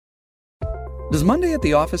Does Monday at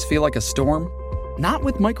the office feel like a storm? Not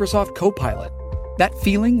with Microsoft Copilot. That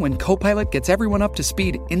feeling when Copilot gets everyone up to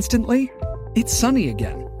speed instantly? It's sunny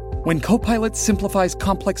again. When Copilot simplifies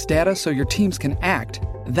complex data so your teams can act,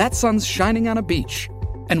 that sun's shining on a beach.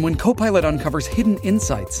 And when Copilot uncovers hidden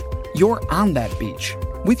insights, you're on that beach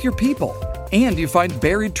with your people, and you find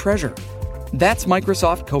buried treasure. That's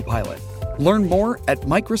Microsoft Copilot. Learn more at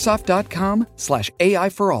Microsoft.com/AI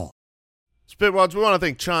for all. Spitwads, we want to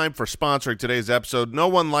thank Chime for sponsoring today's episode. No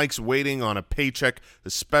one likes waiting on a paycheck,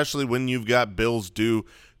 especially when you've got bills due.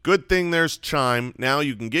 Good thing there's Chime. Now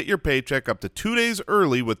you can get your paycheck up to 2 days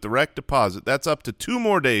early with direct deposit. That's up to 2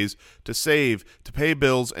 more days to save, to pay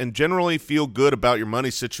bills, and generally feel good about your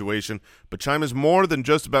money situation. But Chime is more than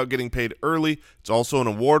just about getting paid early. It's also an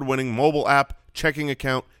award-winning mobile app, checking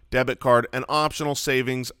account, debit card, and optional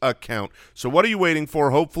savings account. So what are you waiting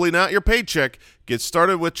for? Hopefully not your paycheck. Get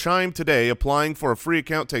started with Chime today. Applying for a free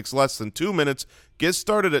account takes less than 2 minutes. Get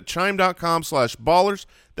started at chime.com/ballers.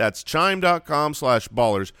 That's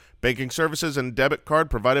chime.com/ballers. Banking services and debit card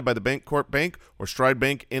provided by the Bancorp Bank or Stride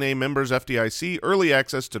Bank N.A. members FDIC. Early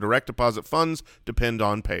access to direct deposit funds depend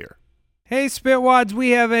on payer. Hey, Spitwads, we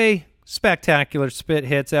have a spectacular Spit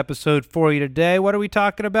Hits episode for you today. What are we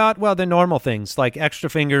talking about? Well, the normal things like extra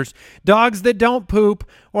fingers, dogs that don't poop,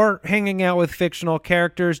 or hanging out with fictional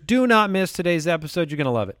characters. Do not miss today's episode. You're going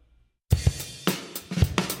to love it.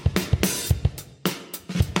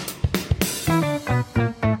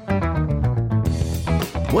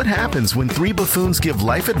 What happens when 3 buffoons give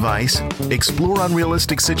life advice, explore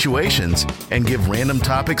unrealistic situations, and give random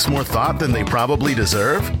topics more thought than they probably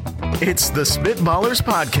deserve? It's the Spitballers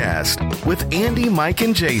Podcast with Andy, Mike,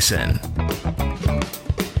 and Jason.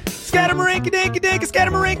 Scatamarinka-dinka-dinka,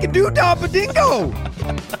 scatamarinka-doo-dah-ba-dingo!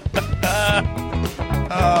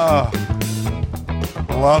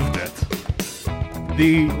 Loved it.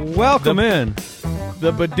 Welcome in.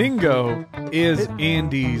 The Badingo is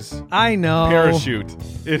Andy's I know. parachute.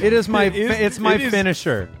 It is my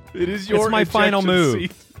finisher. It is your It's my final move.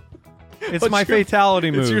 seat. It's my fatality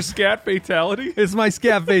move. It's your scat fatality? It's my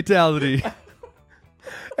scat fatality.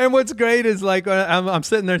 And what's great is like I'm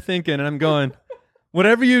sitting there thinking and I'm going,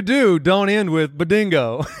 whatever you do, don't end with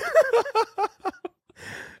Badingo.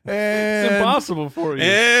 It's impossible for you.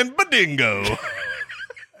 And Badingo.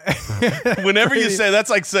 Whenever you say that's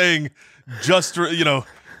like saying just,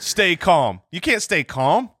 stay calm. You can't stay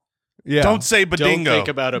calm. Yeah. Don't say Badingo. Don't think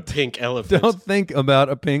about a pink elephant. Don't think about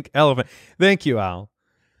a pink elephant. Thank you, Al.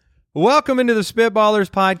 Welcome into the Spitballers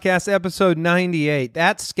Podcast, episode 98.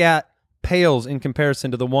 That scat pales in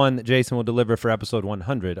comparison to the one that Jason will deliver for episode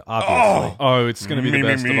 100, obviously. Oh, it's going to be the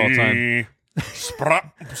best of all time.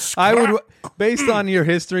 I would, based on your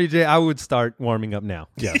history, Jay, I would start warming up now.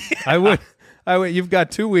 Yeah. I would. You've got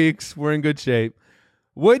 2 weeks. We're in good shape.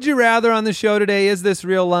 Would you rather on the show today? Is this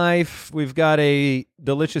real life? We've got a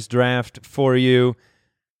delicious draft for you.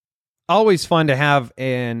 Always fun to have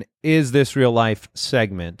an Is This Real Life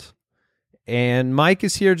segment. And Mike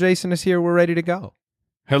is here. Jason is here. We're ready to go.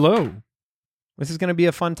 Hello. This is going to be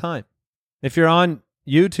a fun time. If you're on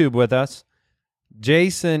YouTube with us,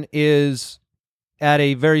 Jason is at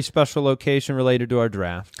a very special location related to our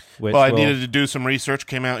draft. Which I needed to do some research.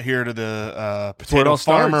 Came out here to the Potato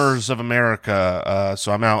Farmers of America.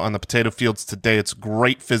 So I'm out on the potato fields today. It's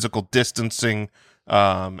great physical distancing.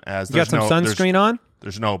 As you got some sunscreen on?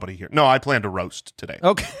 There's nobody here. No, I plan to roast today.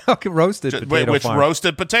 Okay, roasted potato Which farm.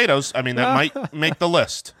 Roasted potatoes. I mean, that might make the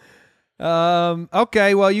list.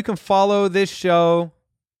 Okay, well, you can follow this show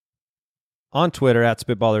on Twitter at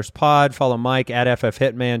SpitballersPod. Follow Mike at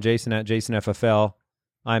FFHitman, Jason at JasonFFL.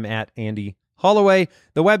 I'm at Andy Holloway.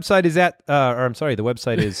 The website is the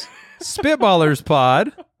website is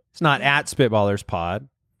SpitballersPod. It's not at SpitballersPod.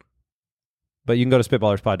 But you can go to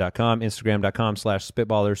SpitballersPod.com,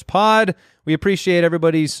 Instagram.com/SpitballersPod. We appreciate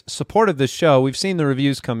everybody's support of this show. We've seen the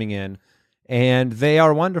reviews coming in, and they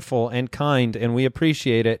are wonderful and kind, and we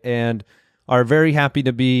appreciate it, and are very happy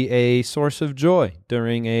to be a source of joy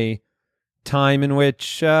during a time in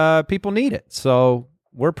which people need it. So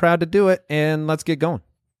we're proud to do it, and let's get going.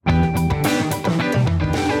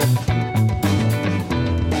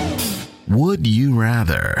 Would you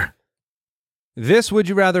rather? This Would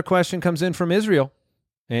You Rather question comes in from Israel,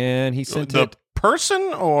 and he sent the it... person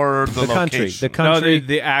or the country. location? The country. No,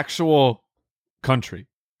 the actual country.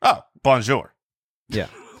 Oh, bonjour. Yeah.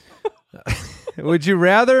 Would you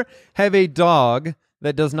rather have a dog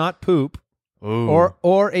that does not poop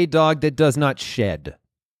or a dog that does not shed?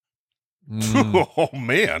 Oh,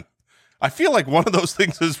 man. I feel like one of those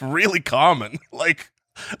things is really common. Like,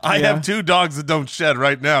 I have 2 dogs that don't shed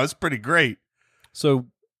right now. It's pretty great. So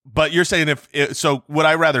But you're saying so would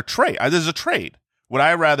I rather trade? This is a trade. Would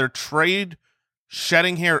I rather trade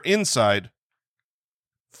shedding hair inside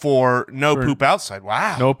for poop outside?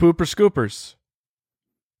 Wow. No pooper scoopers.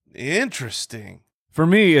 Interesting. For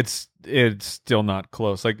me, it's still not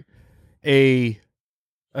close. Like a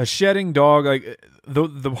shedding dog, like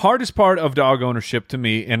the hardest part of dog ownership to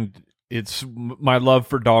me, and it's my love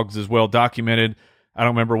for dogs is well documented. I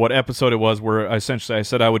don't remember what episode it was where essentially I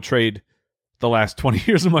said I would trade the last 20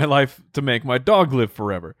 years of my life to make my dog live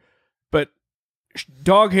forever. But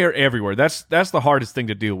dog hair everywhere. That's the hardest thing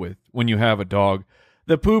to deal with when you have a dog.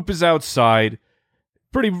 The poop is outside.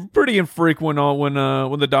 Pretty infrequent when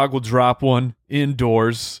the dog will drop one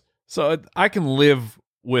indoors. So I can live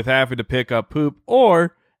with having to pick up poop,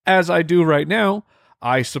 or as I do right now,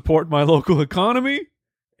 I support my local economy,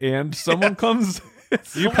 and someone comes.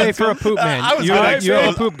 You pay for a poop man. You're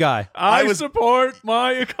a poop guy. I support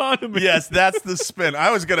my economy. Yes, that's the spin.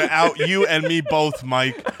 I was going to out you and me both,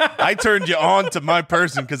 Mike. I turned you on to my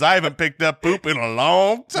person because I haven't picked up poop in a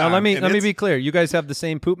long time. Now let me be clear. You guys have the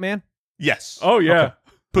same poop man? Yes. Oh yeah. Okay.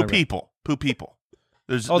 Poop people.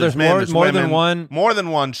 There's more women, than one. More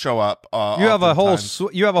than one show up. You have a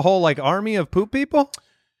whole like army of poop people.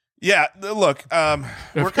 Yeah. Look,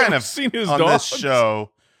 we're kind of seen his on dogs. this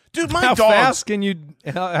show, dude. My How dogs. fast can you?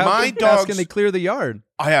 How fast can they clear the yard?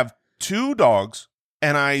 I have 2 dogs,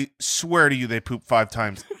 and I swear to you, they poop 5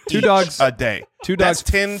 times. Two dogs a day. 2 That's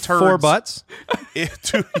dogs, 10 turds. 4 butts.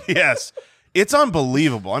 Yes. It's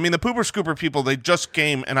unbelievable. I mean, the pooper scooper people, they just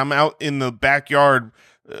came, and I'm out in the backyard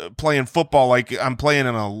playing football like I'm playing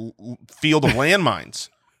in a field of landmines.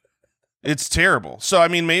 It's terrible. So, I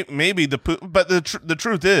mean, maybe the poop, but the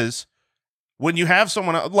truth is, when you have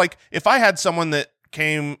someone, like if I had someone that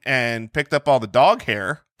came and picked up all the dog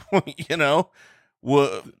hair,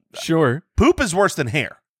 Sure. Poop is worse than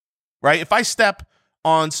hair, right? If I step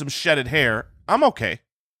on some shedded hair, I'm okay.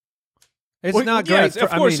 It's not great.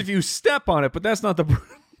 Of course, if you step on it, but that's not the.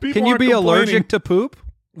 Can you be allergic to poop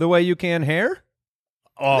the way you can hair?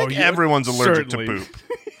 I think everyone's allergic certainly. to poop.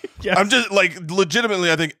 Yes. I'm just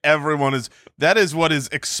legitimately, I think everyone is. That is what is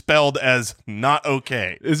expelled as not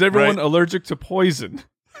okay. Is everyone right? allergic to poison?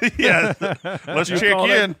 Yeah. Let's You check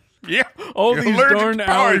call in. Yeah. All You're these allergic darn to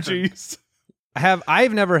poison. allergies.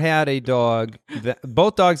 I've never had a dog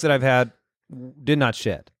both dogs that I've had did not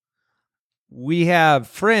shed. We have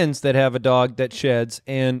friends that have a dog that sheds,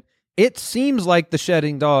 and it seems like the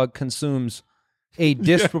shedding dog consumes a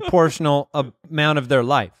disproportional amount of their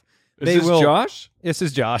life. Josh? This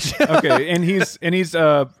is Josh. Okay, and he has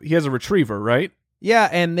a retriever, right? Yeah,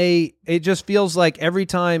 and it just feels like every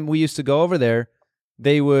time we used to go over there,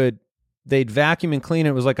 they'd vacuum and clean it.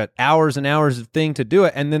 It was like hours and hours of thing to do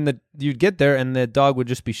it, and then you'd get there and the dog would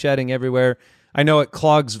just be shedding everywhere. I know it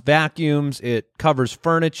clogs vacuums, it covers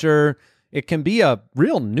furniture. It can be a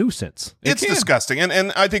real nuisance. It's disgusting.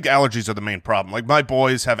 And I think allergies are the main problem. Like my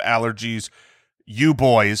boys have allergies. You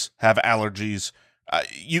boys have allergies.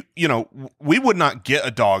 We would not get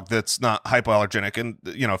a dog that's not hypoallergenic. And,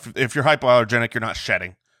 if you're hypoallergenic, you're not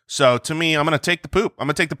shedding. So to me, I'm going to take the poop. I'm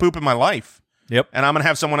going to take the poop in my life. Yep. And I'm going to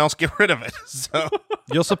have someone else get rid of it. So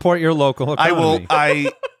You'll support your local economy.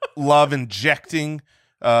 I love injecting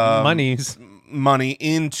money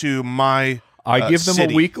into my I give them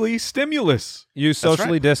city. a weekly stimulus. You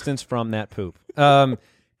socially distance from that poop.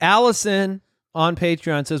 Allison on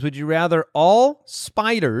Patreon says, would you rather all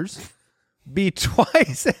spiders be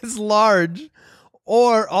twice as large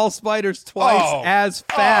or all spiders twice as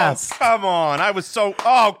fast? Oh, come on.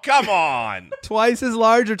 Come on. Twice as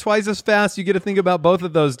large or twice as fast? You get to think about both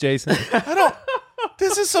of those, Jason.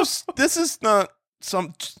 This is not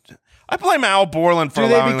some... I blame Al Borland for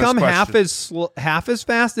allowing this question. Do they become half as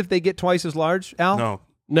fast if they get twice as large, Al?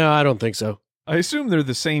 No, I don't think so. I assume they're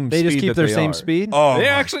the same They speed. just keep that their they same are. speed? Oh, They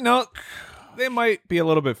actually, no. They might be a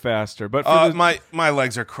little bit faster, but for my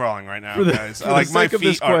legs are crawling right now, for the, guys. for the Like my sake of feet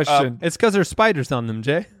this are up. question, It's because there's spiders on them,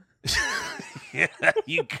 Jay. Yeah,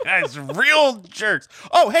 you guys are real jerks.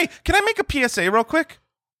 Oh, hey, can I make a PSA real quick?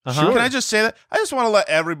 Uh-huh. Can I just say that? I just want to let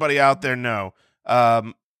everybody out there know.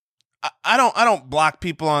 I don't block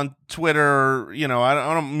people on Twitter. Or,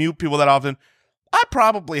 I don't mute people that often. I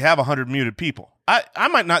probably have 100 muted people. I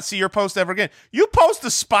might not see your post ever again. You post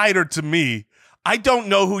a spider to me. I don't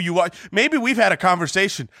know who you are. Maybe we've had a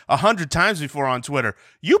conversation 100 times before on Twitter.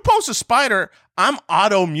 You post a spider, I'm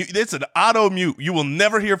auto mute. It's an auto mute. You will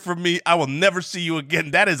never hear from me. I will never see you again.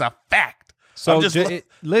 That is a fact. So I'm just listen,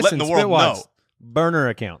 letting the world Spitwads, know. burner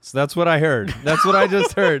accounts. That's what I heard. That's what I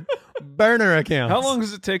just heard. Burner accounts. how long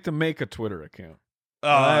does it take to make a Twitter account?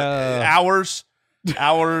 Hours and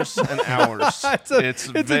hours. it's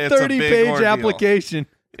a big 30-page ordeal. application.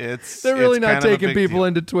 They're really it's not kind of a taking big people deal.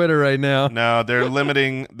 into Twitter right now. No, they're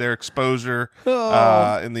limiting their exposure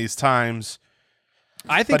in these times.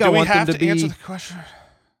 I think But I do we want them have to to be. answer the question?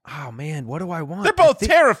 Oh man, what do I want? They're both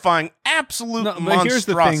terrifying, absolute No, but here's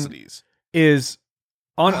the thing. monstrosities. Is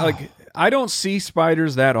on like I don't see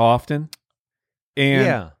spiders that often,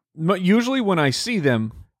 and Yeah. usually when I see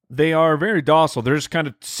them, they are very docile. They're just kind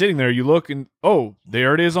of sitting there. You look and oh,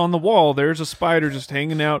 there it is on the wall. There's a spider just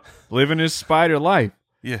hanging out, living his spider life.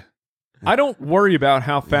 Yeah. I don't worry about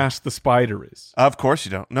how fast the spider is. Of course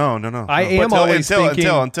you don't. No. I am But always thinking-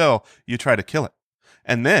 until you try to kill it.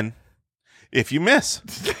 And then, if you miss.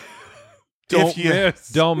 Don't miss.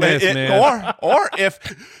 Don't miss, man. Or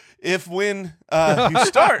if when you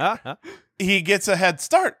start, he gets a head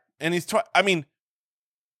start. And he's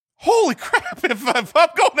holy crap, if I'm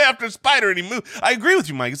going after a spider and he moves. I agree with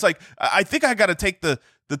you, Mike. It's like, I think I got to take the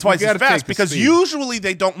twice as gotta take fast the because speed. usually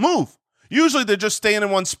they don't move. Usually they're just staying in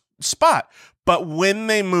one spot. But when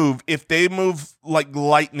they move, if they move like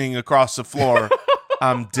lightning across the floor,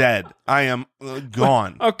 I'm dead. I am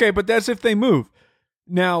gone. Okay, but that's if they move.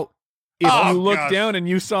 Now, if Oh, you look gosh. down and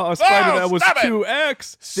you saw a spider Oh, that was stop it.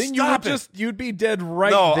 2x, then Stop it. you'd be dead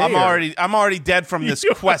right No, there. I'm already dead from this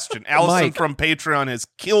question. Allison Mike. from Patreon has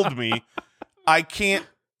killed me. I can't.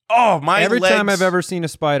 Oh, my Every legs. time I've ever seen a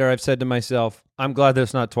spider, I've said to myself, I'm glad that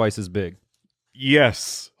it's not twice as big.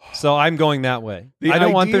 Yes. So I'm going that way. The I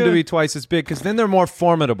don't want them to idea- be twice as big because then they're more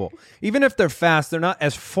formidable. Even if they're fast, they're not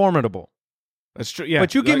as formidable. That's true. Yeah.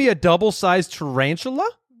 But you give me a double-sized tarantula?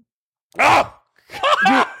 Oh!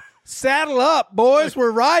 Saddle up, boys.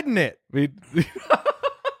 We're riding it.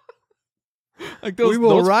 like those, We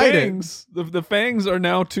will those ride it. fangs. The fangs are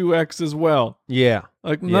now 2x as well. Yeah.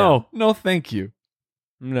 Like, no, thank you.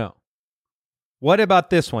 No. What about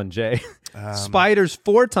this one, Jay? Um, Spiders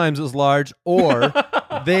 4 times as large, or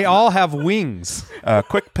they all have wings.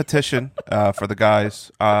 Quick petition for the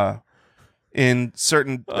guys. In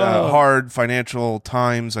certain hard financial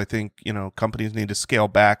times, I think companies need to scale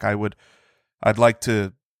back. I'd like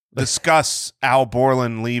to discuss Al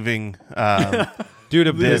Borland leaving Due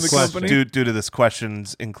to this this company? question. due to this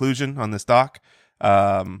question's inclusion on this doc.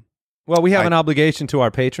 Well, we have an obligation to our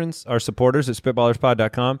patrons, our supporters at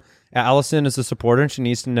spitballerspod.com. Allison is a supporter, and she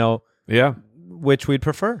needs to know Yeah. which we'd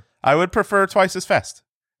prefer. I would prefer twice as fast,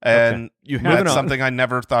 and You have Moving that's on. something I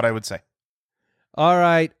never thought I would say. All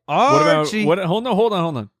right. What about Archie. Hold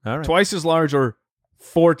on. All right. Twice as large or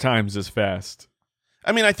 4 times as fast.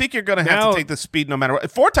 I mean, I think you're going to have Now- to take the speed no matter what.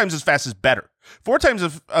 4 times as fast is better. 4 times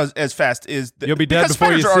as fast is... You'll be dead because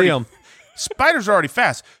before you spiders are see already- them. Spiders are already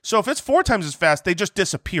fast. So if it's 4 times as fast, they just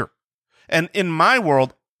disappear. And in my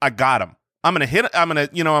world, I got them. I'm going to hit it. I'm going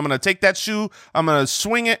to take that shoe. I'm going to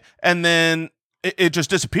swing it. And then it just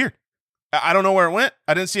disappeared. I don't know where it went.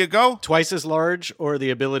 I didn't see it go. Twice as large or the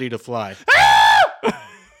ability to fly?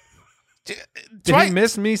 Did he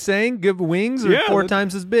miss me saying give wings or Yeah, 4 that-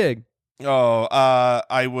 times as big? Oh,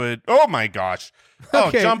 I would. Oh my gosh. Oh,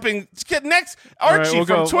 Okay. jumping. Let's get next. All right, Archie we'll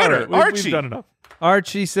from go. Twitter. All right, we've Archie. done enough.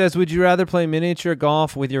 Archie says, would you rather play miniature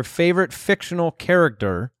golf with your favorite fictional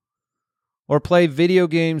character or play video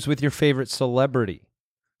games with your favorite celebrity?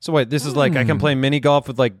 So wait, this is like I can play mini golf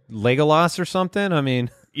with like Legolas or something? I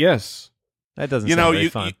mean, Yes. that doesn't sound very you,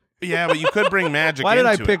 fun. yeah, but you could bring magic. Why did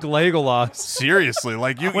I into pick it. Legolas? Seriously?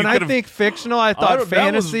 Like you When you I could've- think fictional, I thought don't- that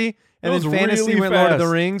fantasy, and was then fantasy really went Lord of the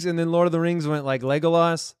fast. Rings, and then Lord of the Rings went like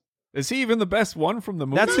Legolas. Is he even the best one from the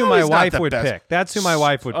movie? That's who No, my he's not wife the would best. pick. That's who my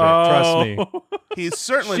wife would pick. Trust me. he's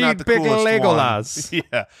certainly She'd not the pick coolest Legolas. one.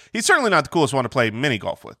 Yeah, he's certainly not the coolest one to play mini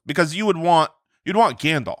golf with because you'd want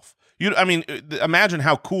Gandalf. Imagine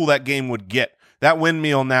how cool that game would get. That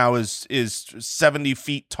windmill now is 70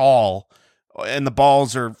 feet tall, and the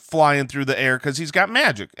balls are flying through the air because he's got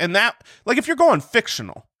magic. And that, like, if you're going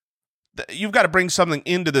fictional, you've got to bring something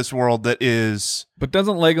into this world that is. But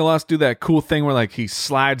doesn't Legolas do that cool thing where like he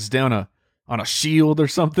slides down on a shield or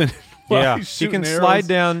something? while Yeah, he's he can shooting slide arrows?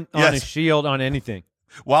 down on Yes. a shield on anything.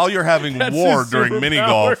 While you're having That's war his during mini superpower.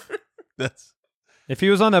 golf, that's If he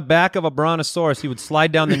was on the back of a brontosaurus, he would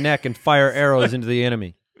slide down the neck and fire arrows into the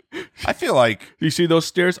enemy. I feel like You see those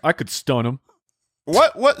stairs? I could stun him.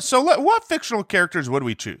 what fictional characters would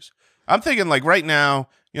we choose? I'm thinking like right now,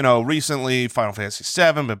 recently Final Fantasy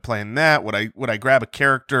VII, been playing that. Would I grab a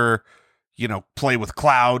character, play with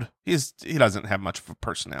Cloud? He doesn't have much of a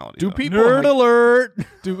personality. Do though. people Nerd alert!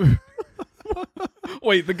 do?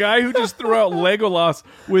 Wait, the guy who just threw out Legolas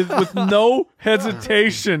with no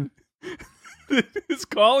hesitation is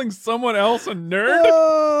calling someone else a nerd?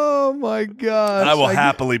 Oh my gosh! I will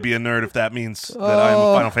happily be a nerd if that means that I'm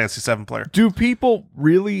a Final Fantasy VII player. Do people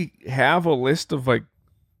really have a list of like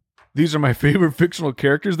these are my favorite fictional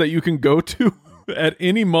characters that you can go to at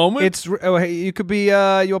any moment. You could be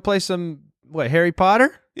you'll play some Harry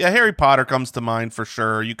Potter? Yeah, Harry Potter comes to mind for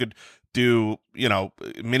sure. You could do,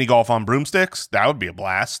 mini golf on broomsticks. That would be a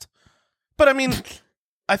blast. But I mean,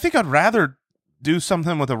 I think I'd rather do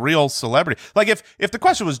something with a real celebrity. Like if the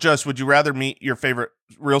question was just, would you rather meet your favorite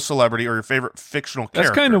real celebrity or your favorite fictional character?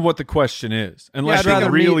 That's kind of what the question is. Unless I'd rather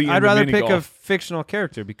mini pick golf. a fictional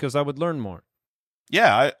character because I would learn more.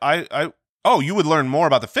 Yeah, you would learn more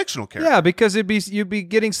about the fictional character. Yeah, because you'd be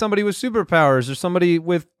getting somebody with superpowers or somebody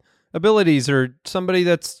with abilities or somebody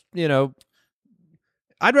that's,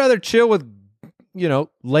 I'd rather chill with,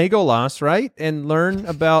 Legolas, right? And learn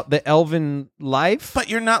about the elven life. But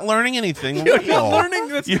you're not learning anything You're real. not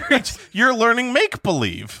learning You're learning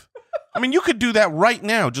make-believe. I mean, you could do that right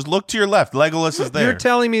now. Just look to your left. Legolas is there. You're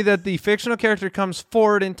telling me that the fictional character comes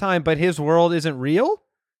forward in time, but his world isn't real?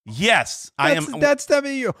 Yes, I am. That's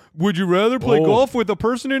would you rather play golf with a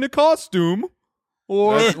person in a costume?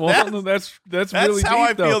 Or that's really how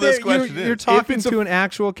deep, I feel though. this question you're is. talking to an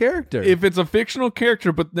actual character. If it's a fictional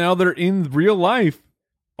character, but now they're in real life,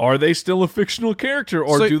 are they still a fictional character,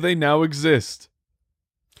 or do they now exist?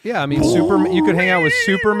 Yeah, I mean, Superman. You could hang out with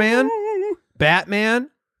Superman, Batman,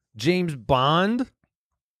 James Bond,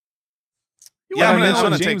 Yeah, I'm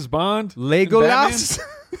gonna James Bond, Legolas,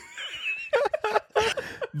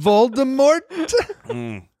 Voldemort,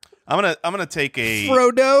 I'm gonna take a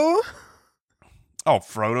Frodo. Oh,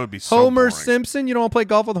 Frodo would be so Homer boring. Simpson. You don't want to play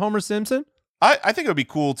golf with Homer Simpson? I think it would be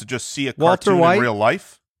cool to just see a Walter cartoon White? in real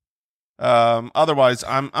life. Otherwise,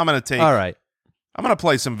 I'm gonna take. All right. I'm gonna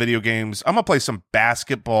play some video games. I'm gonna play some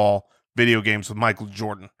basketball video games with Michael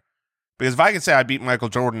Jordan. Because if I can say I beat Michael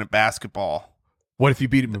Jordan at basketball, what if you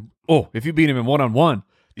beat him? If you beat him in one-on-one,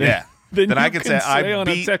 then I can say I on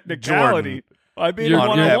beat a technicality. I beat him on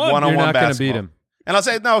one-on-one. one-on-one You're not going to basketball. beat him. And I'll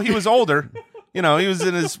say no, he was older. He was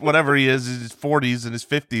in his whatever he is, his 40s and his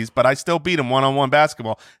 50s, but I still beat him one-on-one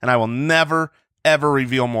basketball, and I will never ever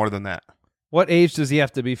reveal more than that. What age does he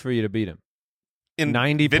have to be for you to beat him? In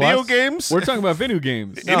 90 video plus? games? We're talking about video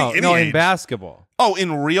games. No, any no, in age. basketball. Oh,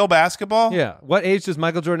 in real basketball? Yeah. What age does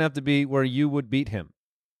Michael Jordan have to be where you would beat him?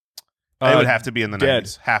 It would have to be in the dead.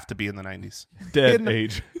 90s. Have to be in the 90s. Dead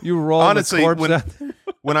age. You roll Honestly, the corpse when- out there?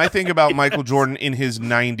 When I think about Michael Jordan in his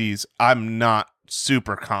 90s, I'm not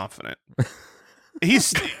super confident.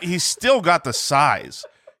 He's still got the size.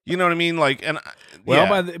 You know what I mean? Like, and Well,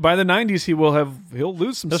 yeah. by the 90s, he'll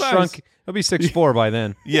lose some He'll size. shrunk. He'll be 6'4" by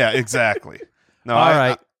then. Yeah, exactly. No, All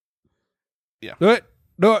right. yeah. Do it.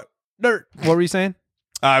 What were you saying?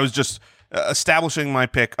 I was just establishing my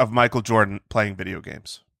pick of Michael Jordan playing video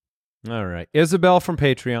games. All right. Isabel from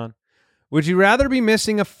Patreon. Would you rather be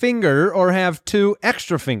missing a finger or have 2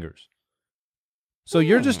 extra fingers? So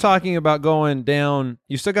you're just talking about going down.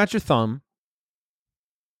 You still got your thumb,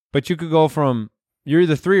 but you could go from you're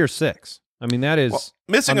either 3 or 6. I mean, that is Well,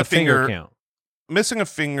 missing on the a finger count. Missing a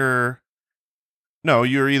finger. No,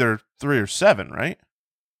 you're either 3 or 7, right?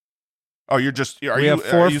 Oh, you're just. We have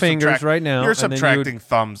 4 fingers right now. You're and then you would- subtracting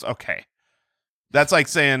thumbs. Okay. That's like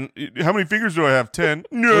saying, how many fingers do I have? 10?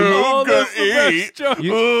 No, Oh, I've got that's the best 8. joke.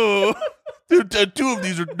 Oh, 2 of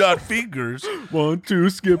these are not fingers. 1, 2,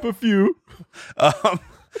 skip a few.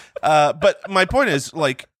 But my point is,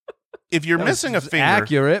 like, if you're missing a It's finger,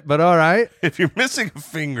 accurate, but all right. if you're missing a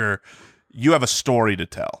finger, you have a story to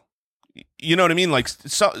tell. You know what I mean? Like,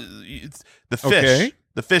 the fish. Okay.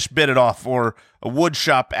 The fish bit it off, or a wood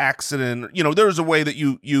shop accident. There's a way that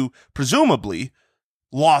you presumably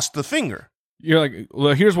lost the finger. You're like,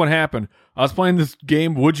 well, here's what happened. I was playing this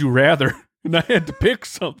game, Would You Rather, and I had to pick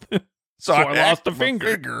something. So I lost a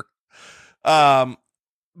finger. But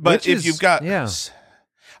Which if is- you've got, yeah.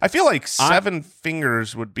 I feel like 7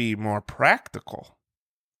 fingers would be more practical.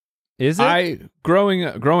 Is it?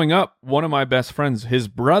 Growing up, one of my best friends, his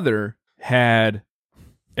brother had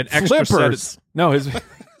an extra Flippers. set.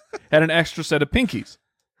 Had an extra set of pinkies.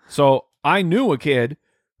 So I knew a kid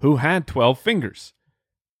who had 12 fingers.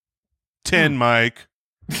 10, Mike.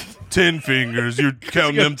 10 fingers. You're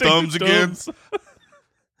counting them thumbs again.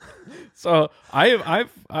 So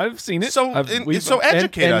I've seen it. So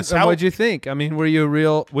educate us. And How what'd you think? I mean, were you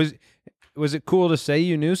was it cool to say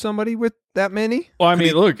you knew somebody with that many? Well, I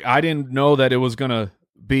mean, look, I didn't know that it was gonna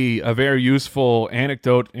be a very useful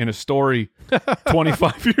anecdote in a story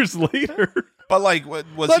 25 years later. But like, was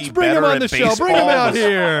Let's he bring better him on at the show. baseball? Bring him out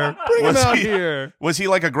here. Bring him was out he- here. Was he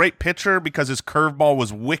like a great pitcher because his curveball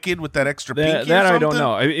was wicked with that extra pinky? That or I don't something?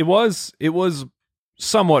 know. It was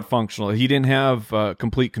somewhat functional. He didn't have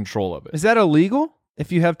complete control of it. Is that illegal?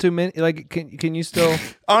 If you have too many, like, can you still?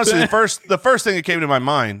 Honestly, the first thing that came to my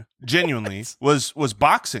mind, genuinely, was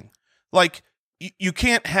boxing. Like, you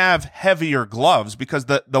can't have heavier gloves because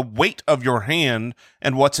the weight of your hand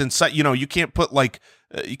and what's inside, you can't put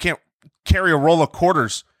you can't carry a roll of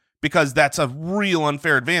quarters because that's a real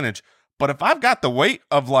unfair advantage. But if I've got the weight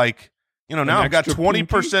of now I've got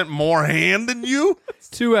 20% more hand than you. It's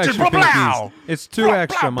 2 extra pinkies. It's 2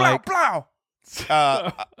 extra, Mike. I think Two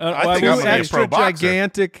I'm going to be a extra pro boxer.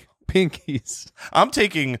 gigantic pinkies. I'm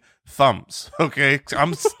taking thumbs, okay?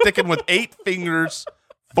 I'm sticking with 8 fingers,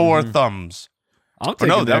 4 thumbs. I'm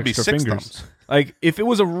taking the that'd be extra 6 fingers. thumbs. Like, if it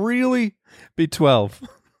was a really... Be 12.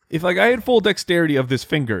 If, I had full dexterity of this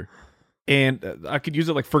finger, and I could use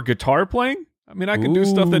it, for guitar playing, I mean, I could do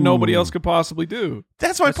stuff that nobody else could possibly do.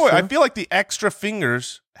 That's my point. true. I feel like the extra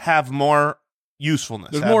fingers have more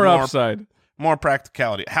usefulness. There's have more upside. More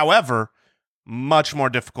practicality. However, much more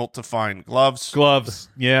difficult to find gloves. Gloves,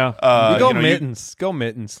 yeah. Go mittens. Go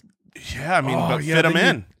mittens. Yeah, I mean, but yeah, fit them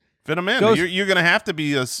then in. Fit them in. Go- You're going to have to be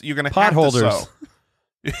you're going to Pot have holders. to sew.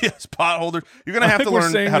 Yes, pot holders. You're going to have to we're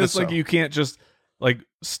learn saying how to this sew. you can't just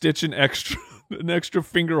stitch an extra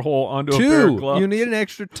finger hole onto a pair of 2. gloves. You need an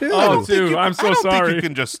extra 2. Oh, 2. I'm so I don't sorry. think you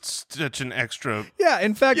can just stitch an extra. Yeah,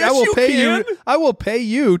 in fact, Yes, I will you pay can. you. I will pay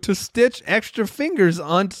you to stitch extra fingers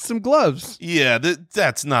onto some gloves. Yeah,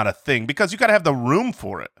 that's not a thing because you got to have the room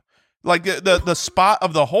for it. Like the spot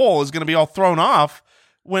of the hole is going to be all thrown off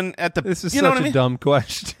when at the. This is you know such what I a mean? dumb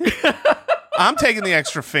question. I'm taking the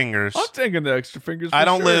extra fingers. I'm taking the extra fingers. I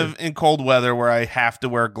don't sure. live in cold weather where I have to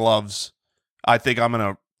wear gloves. I think I'm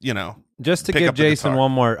gonna, Just to pick give up the Jason guitar.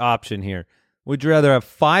 one more option here. Would you rather have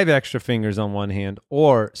 5 extra fingers on one hand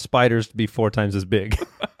or spiders to be 4 times as big?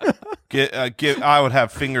 I would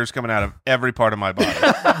have fingers coming out of every part of my body.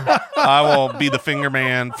 I will be the finger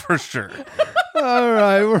man for sure. All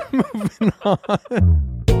right, we're moving on.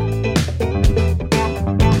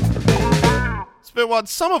 Spitwad,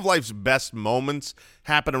 some of life's best moments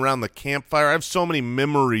happen around the campfire. I have so many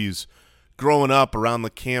memories growing up around the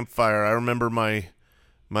campfire. I remember my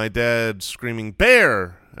dad screaming,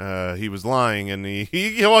 "Bear!" He was lying, and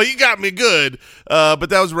he got me good. But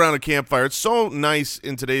that was around a campfire. It's so nice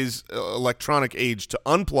in today's electronic age to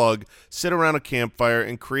unplug, sit around a campfire,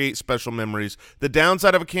 and create special memories. The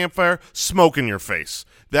downside of a campfire, smoke in your face.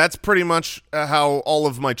 That's pretty much how all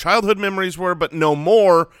of my childhood memories were, but no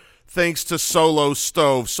more thanks to Solo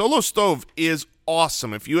Stove. Solo Stove is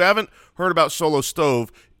awesome. If you haven't heard about Solo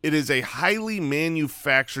Stove, it is a highly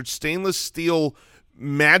manufactured stainless steel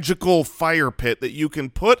magical fire pit that you can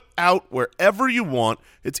put out wherever you want.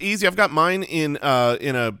 It's easy. I've got mine in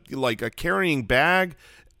a carrying bag,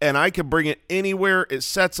 and I can bring it anywhere. It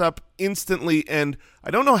sets up instantly, and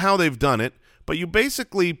I don't know how they've done it, but you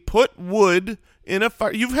basically put wood in a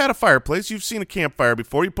fire. You've had a fireplace. You've seen a campfire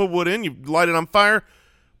before. You put wood in, you light it on fire,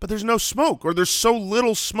 but there's no smoke, or there's so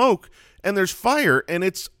little smoke, and there's fire, and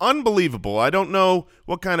it's unbelievable. I don't know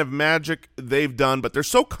what kind of magic they've done, but they're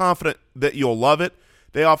so confident that you'll love it.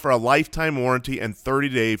 They offer a lifetime warranty and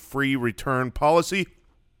 30-day free return policy.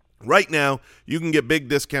 Right now, you can get big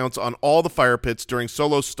discounts on all the fire pits during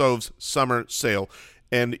Solo Stove's summer sale.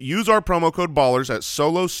 And use our promo code BALLERS at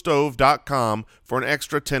solostove.com for an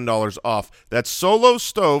extra $10 off. That's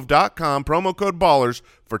solostove.com, promo code BALLERS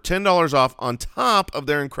for $10 off on top of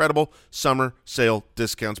their incredible summer sale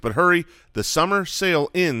discounts. But hurry, the summer sale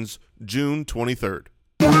ends June 23rd.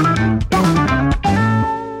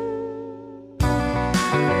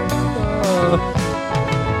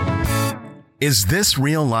 Is this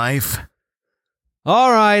real life?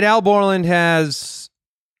 All right, Al Borland has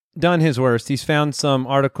done his worst. He's found some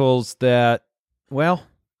articles that, well,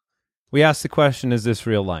 we asked the question, is this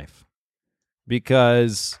real life?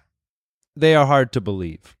 Because they are hard to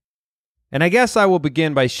believe. And I guess I will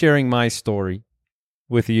begin by sharing my story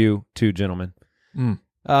with you two gentlemen.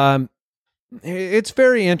 It's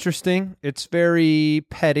very interesting. It's very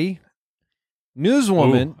petty.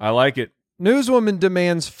 Newswoman. Ooh, I like it. Newswoman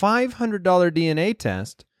demands $500 DNA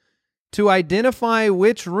test to identify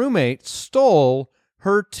which roommate stole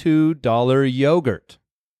her $2 yogurt.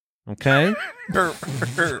 Okay? Her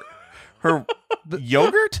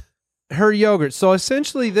yogurt? Her yogurt. So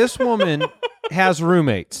essentially, this woman has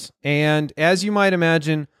roommates. And as you might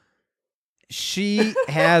imagine, she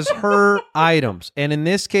has her items. And in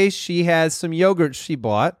this case, she has some yogurt she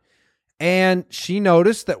bought. And she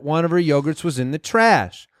noticed that one of her yogurts was in the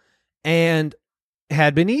trash and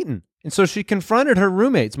had been eaten. And so she confronted her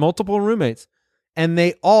roommates, multiple roommates, and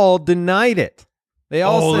they all denied it. They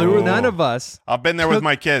all said, none of us. I've been there with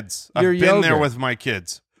my kids. I've your been there yogurt. with my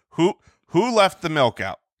kids. Who left the milk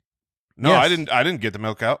out? No, Yes. I didn't get the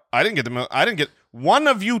milk out. I didn't get the milk. I didn't get. One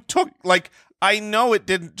of you took, like, I know it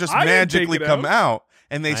didn't just I didn't magically take it come out,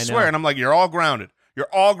 and they I swear, know. and I'm like, you're all grounded.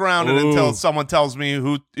 You're all grounded Ooh. until someone tells me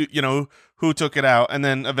who took it out, and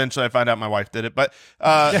then eventually I find out my wife did it. But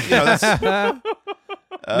that's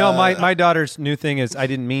No, my daughter's new thing is I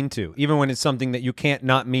didn't mean to, even when it's something that you can't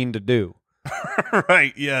not mean to do.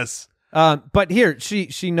 right. Yes. But here,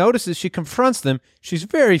 she notices, she confronts them. She's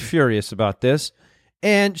very furious about this,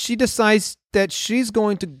 and she decides that she's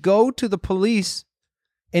going to go to the police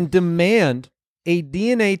and demand a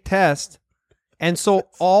DNA test. And so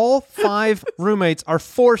all 5 roommates are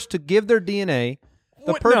forced to give their DNA.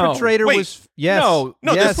 The What? perpetrator No. Wait. was yes, No,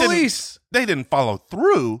 yes, this police. They didn't follow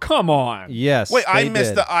through. Come on. yes. Wait, I they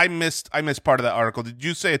missed did. I missed part of that article. Did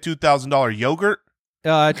you say a $2,000 yogurt?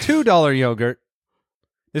 $2 yogurt.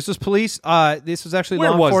 This was police. This was actually Where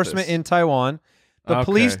law was enforcement this? in Taiwan. The Okay.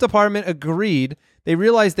 police department agreed. They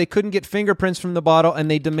realized they couldn't get fingerprints from the bottle, and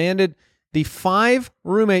they demanded the 5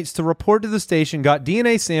 roommates to report to the station, got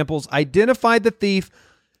DNA samples, identified the thief,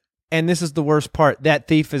 and this is the worst part. That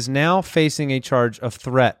thief is now facing a charge of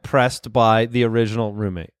threat pressed by the original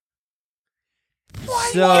roommate.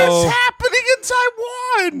 What So- is happening in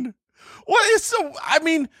Taiwan? What is so? I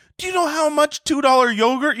mean, do you know how much $2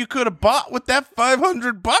 yogurt you could have bought with that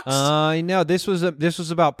 $500? I know this was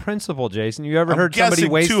about principle, Jason. You ever I'm heard somebody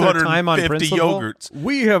guessing waste their time on 250 principle? yogurts.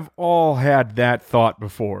 We have all had that thought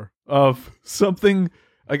before of something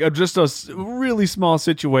like just a really small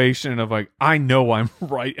situation of like, I know I'm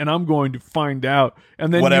right and I'm going to find out.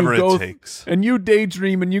 And then Whatever you go it takes. and you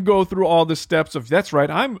daydream and you go through all the steps of that's right.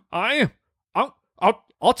 I'll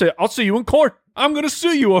see you in court. I'm going to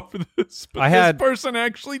sue you over this. But this person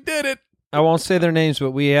actually did it. I won't say their names,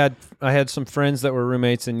 but I had some friends that were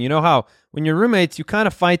roommates, and you know how when you're roommates, you kind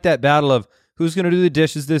of fight that battle of who's going to do the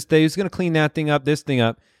dishes this day, who's going to clean that thing up, this thing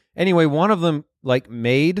up. Anyway, one of them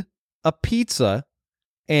made a pizza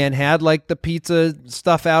and had the pizza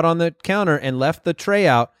stuff out on the counter and left the tray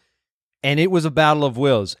out, and it was a battle of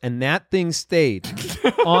wills, and that thing stayed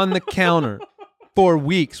on the counter for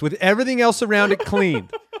weeks with everything else around it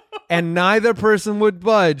cleaned, and neither person would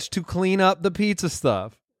budge to clean up the pizza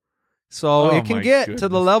stuff. So Oh it can my get to the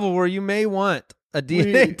goodness. level where you may want a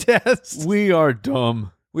DNA test. We are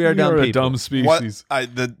dumb. We are dumb a people. dumb species.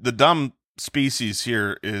 The dumb species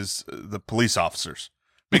here is the police officers.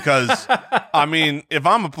 Because, I mean, if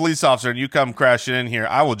I'm a police officer and you come crashing in here,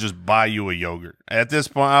 I will just buy you a yogurt. At this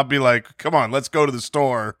point, I'll be like, come on, let's go to the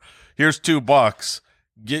store. Here's $2.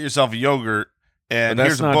 Get yourself a yogurt. And But that's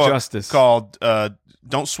here's a not book justice. called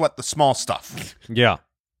Don't Sweat the Small Stuff. Yeah.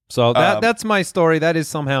 So that's my story. That is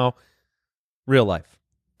somehow real life.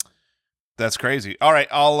 That's crazy. All right,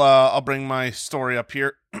 I'll bring my story up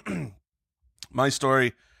here. My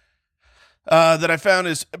story that I found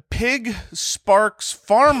is pig sparks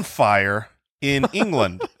farm fire in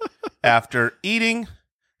England after eating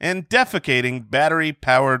and defecating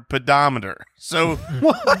battery-powered pedometer. So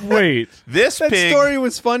Wait. this That pig, story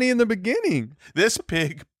was funny in the beginning. this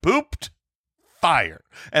pig pooped fire.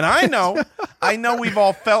 And I know we've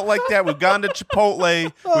all felt like that. We've gone to Chipotle,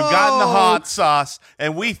 we've gotten the hot sauce,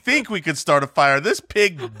 and we think we could start a fire. This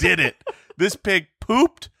pig did it. This pig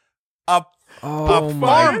pooped a Oh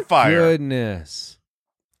farm fire. Goodness.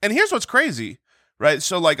 And here's what's crazy, right?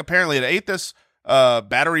 So, apparently it ate this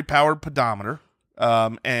battery-powered pedometer,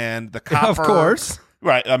 and the copper. Of course.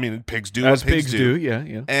 Right. I mean, pigs do As what pigs do.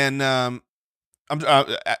 Yeah. And I'm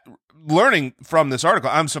learning from this article,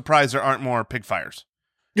 I'm surprised there aren't more pig fires.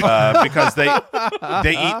 Because they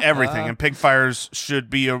eat everything, and pig fires should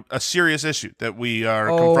be a serious issue that we are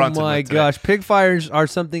confronted Oh my with today. gosh. Pig fires are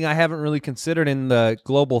something I haven't really considered in the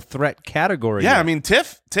global threat category. Yeah, yet. I mean,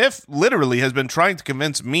 Tiff literally has been trying to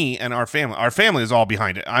convince me and our family. Our family is all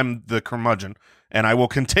behind it. I'm the curmudgeon, and I will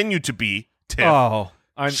continue to be Tiff. Oh.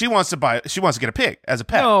 She wants to get a pig as a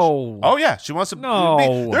pet. No. Oh yeah, she wants to.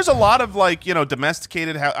 No. There's a lot of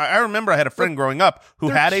domesticated. I remember I had a friend growing up who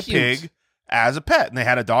They're had a cute. pig as a pet, and they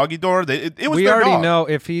had a doggy door. It was we their already dog. know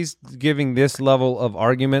if he's giving this level of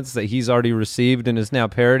arguments that he's already received and is now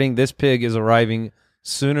parroting, this pig is arriving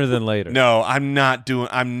sooner than later. No, I'm not doing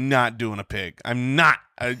a pig. I'm not.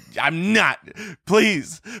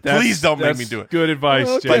 Please don't make me do it. Good advice,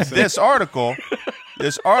 Okay. But Jason.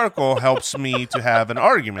 this article helps me to have an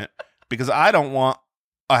argument because I don't want.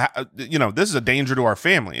 This is a danger to our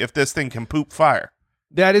family if this thing can poop fire.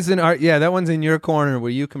 That is that one's in your corner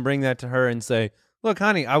where you can bring that to her and say, look,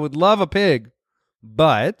 honey, I would love a pig,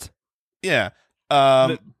 but Yeah.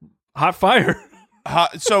 Hot fire.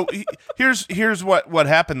 So here's what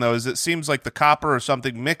happened though is it seems like the copper or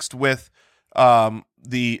something mixed with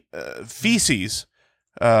the feces.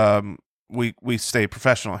 We stay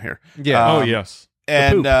professional here. yeah. Oh yes.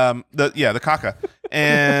 And poop. the caca,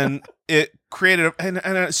 and it created and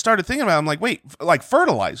I started thinking about it. I'm like, wait, like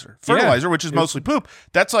fertilizer, which is mostly poop.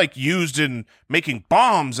 That's like used in making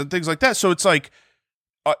bombs and things like that. So it's like,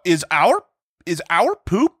 is our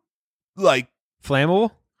poop like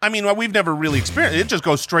flammable? I mean, well, we've never really experienced it. It just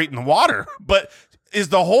goes straight in the water. But is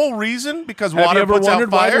the whole reason because water Have you ever puts out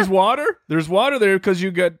wondered why fire? there's water? There's water there because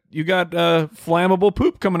you got flammable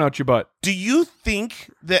poop coming out your butt. Do you think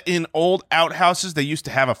that in old outhouses they used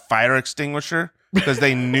to have a fire extinguisher because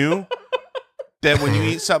they knew that when you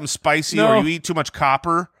eat something spicy or you eat too much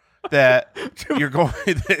copper that you're going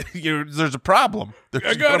there's a problem.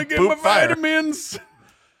 I gotta get my vitamins.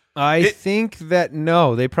 I think that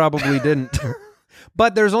no, they probably didn't.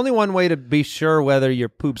 But there's only one way to be sure whether your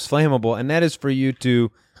poop's flammable, and that is for you to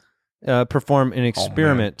perform an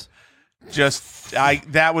experiment.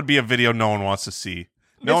 That would be a video no one wants to see.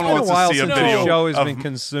 No one wants to see a the video show has been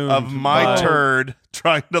consumed of my by- turd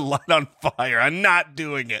trying to light on fire. I'm not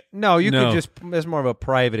doing it. No, you could just. It's more of a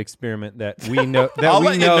private experiment that we know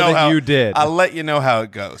that you did. I'll let you know how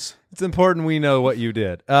it goes. It's important we know what you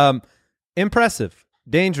did. Impressive,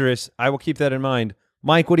 dangerous. I will keep that in mind.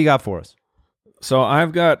 Mike, what do you got for us? So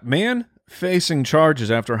I've got man facing charges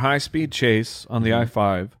after high-speed chase on the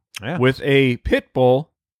I-5 with a pit bull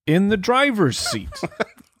in the driver's seat.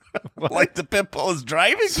 Like the pit bull is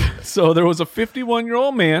driving? So there was a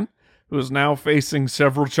 51-year-old man who is now facing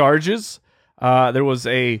several charges. There was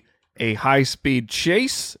a high-speed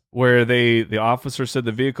chase where the officer said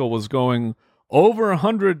the vehicle was going over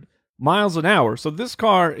 100 miles an hour. So this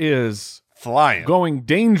car is flying, going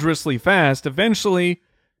dangerously fast. Eventually,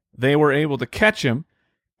 they were able to catch him,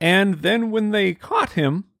 and then when they caught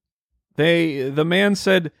him, the man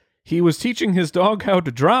said he was teaching his dog how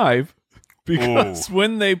to drive because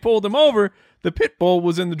when they pulled him over, the pit bull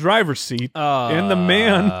was in the driver's seat, and the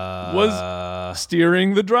man was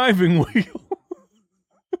steering the driving wheel.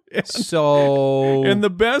 And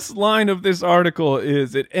the best line of this article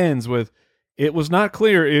is it ends with, "It was not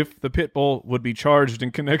clear if the pit bull would be charged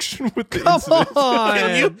in connection with the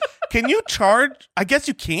incident." Can you charge? I guess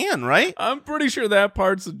you can, right? I'm pretty sure that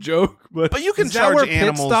part's a joke, but you can Is that charge where pit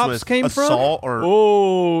animals stops with came from? assault or.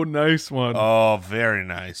 Oh, nice one. Oh, very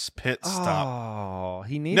nice. Pit stop. Oh,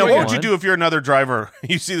 he needed Now, what would one. you do if you're another driver?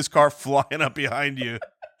 You see this car flying up behind you.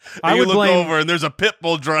 I And you would look blame- over and there's a pit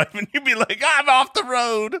bull driving. You'd be like, I'm off the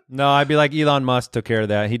road. No, I'd be like Elon Musk took care of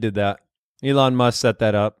that. He did that. Elon Musk set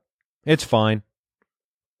that up. It's fine.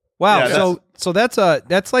 Wow. Yeah, so that's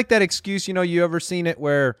like that excuse. You ever seen it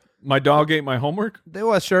where? My dog ate my homework.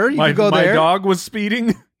 Well, sure, you My could go there. My dog was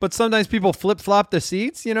speeding. But sometimes people flip-flop the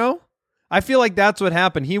seats, I feel like that's what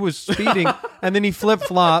happened. He was speeding, and then he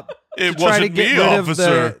flip-flopped It to try to wasn't get me, rid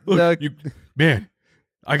officer. of the Man,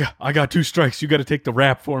 I got 2 strikes. You got to take the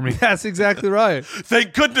rap for me. That's exactly right.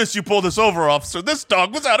 Thank goodness you pulled us over, officer. This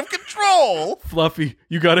dog was out of control. Fluffy,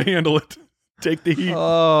 you got to handle it. Take the heat.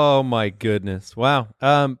 Oh, my goodness. Wow.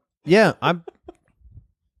 Yeah,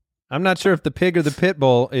 I'm not sure if the pig or the pit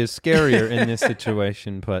bull is scarier in this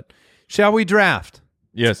situation, but shall we draft?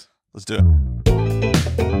 Yes. Let's do it.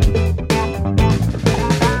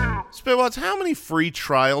 Spitballs, how many free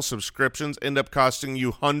trial subscriptions end up costing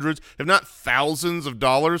you hundreds, if not thousands of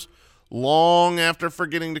dollars long after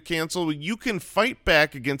forgetting to cancel? You can fight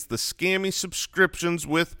back against the scammy subscriptions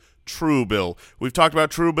with Truebill. We've talked about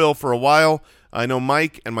Truebill for a while. I know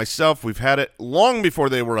Mike and myself, we've had it long before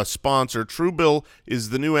they were a sponsor. Truebill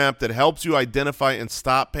is the new app that helps you identify and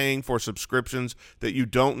stop paying for subscriptions that you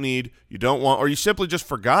don't need, you don't want, or you simply just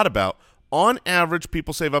forgot about. On average,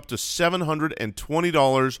 people save up to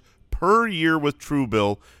 $720 per year with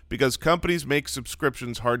Truebill because companies make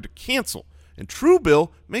subscriptions hard to cancel. And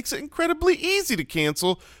Truebill makes it incredibly easy to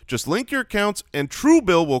cancel. Just link your accounts and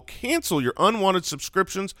Truebill will cancel your unwanted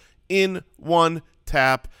subscriptions in one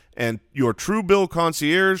tap. And your Truebill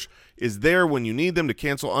concierge is there when you need them to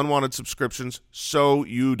cancel unwanted subscriptions so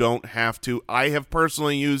you don't have to. I have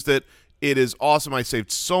personally used it. It is awesome. I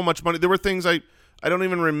saved so much money. There were things I don't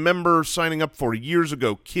even remember signing up for years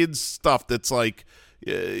ago. Kids stuff that's like,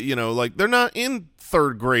 like they're not in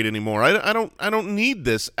 3rd grade anymore. I don't need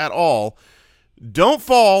this at all. Don't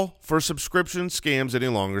fall for subscription scams any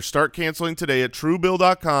longer. Start canceling today at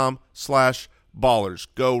Truebill.com/ballers.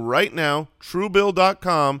 Go right now,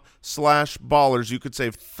 Truebill.com/ballers. You could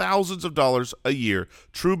save thousands of dollars a year.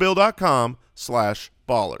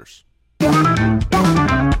 Truebill.com/ballers.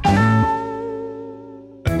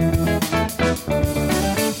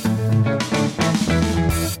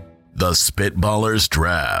 The Spitballers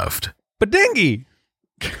Draft. Badingy!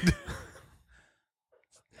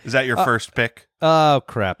 Is that your first pick? Oh,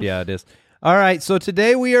 crap. Yeah, it is. All right, so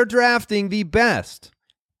today we are drafting the best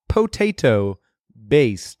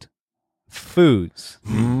potato-based foods.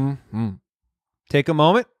 Mm-hmm. Take a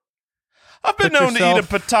moment. I've been Put known to eat a yourself-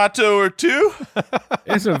 potato or two.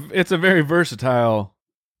 It's a very versatile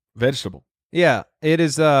vegetable. Yeah, it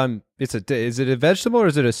is. Is it a vegetable or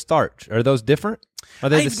is it a starch? Are those different? Are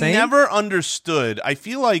they the I've same? never understood. I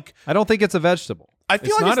feel like I don't think it's a vegetable. it's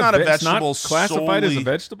not a vegetable. It's not classified as a solely-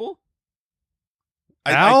 vegetable.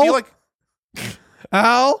 I Ow? feel like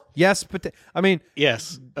Al? Yes, I mean,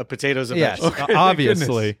 Yes, a potato's a yes, vegetable. Okay, thank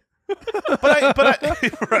obviously.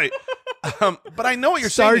 right. But I know what you're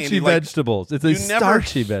Starchy saying, Andy. Like, vegetables. It's a you never-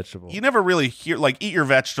 starchy vegetable. you never really hear eat your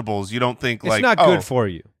vegetables. You don't think It's like not good for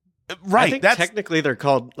you. right. I think That's technically they're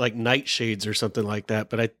called like nightshades or something like that,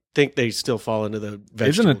 but I think they still fall into the vegetable.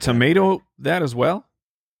 Isn't a tomato category. that as well?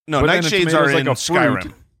 no But then a nightshades tomato's are like in a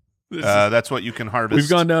fruit. Skyrim. That's what you can harvest. We've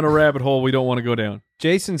gone down a rabbit hole we don't want to go down.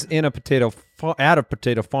 Jason's in a at a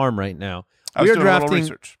potato farm right now. I was We are doing a little drafting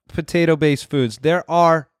research. potato-based foods. There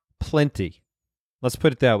are plenty. Let's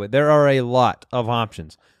put it that way. There are a lot of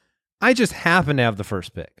options. I just happen to have the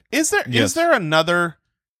first pick. Is Yes. there another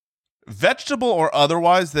vegetable or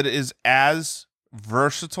otherwise that is as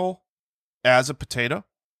versatile as a potato?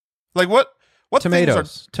 Like what Tomatoes.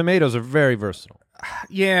 things Tomatoes are very versatile.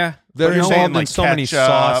 Yeah, They're you're saying, involved in like, so many ketchup,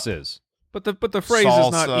 sauces. but the phrase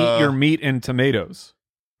is not Salsa. eat your meat and tomatoes.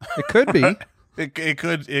 It could be. it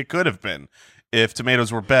could have been if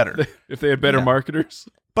tomatoes were better. If they had better Yeah. marketers.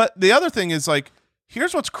 But the other thing is like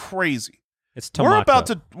here's what's crazy. It's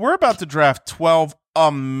tomato. We're about to draft 12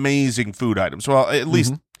 amazing food items. Well, at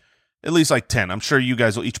least like 10. I'm sure you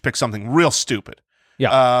guys will each pick something real stupid.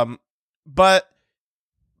 Yeah. But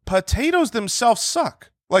potatoes themselves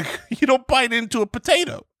suck. Like you don't bite into a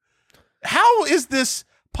potato. How is this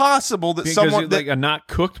possible that Because someone like a not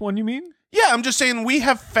cooked one, you mean? Yeah, I'm just saying we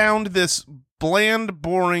have found this bland,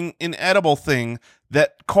 boring, inedible thing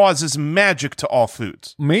that causes magic to all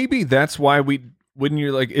foods. Maybe that's why when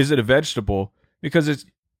you're like, is it a vegetable? Because it's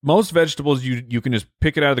most vegetables you can just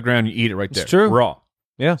pick it out of the ground and you eat it right there. It's true. Raw.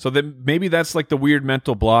 Yeah. So then maybe that's like the weird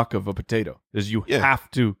mental block of a potato is you Yeah. have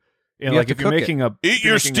to, You like have if to you're cook it. making a Eat if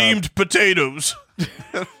you're your making a- steamed potatoes.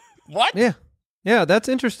 What? Yeah. Yeah, that's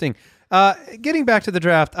interesting. Getting back to the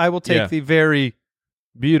draft, I will take Yeah. the very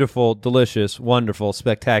beautiful, delicious, wonderful,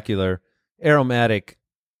 spectacular, aromatic,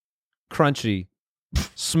 crunchy,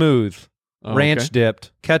 smooth, Oh, ranch okay.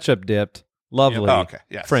 dipped, ketchup dipped, lovely Oh, okay.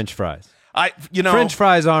 Yes. French fries. French. French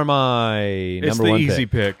fries are my It's number the one easy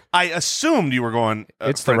pick. pick. I assumed you were going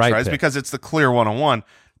It's the French right fries pick. because it's the clear 101.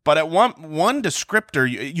 But at one descriptor,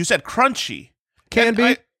 you said crunchy. Can And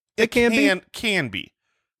be. It can be. Can be.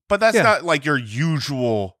 But that's Yeah. not like your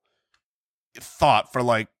usual thought for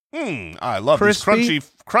like, I love Crispy?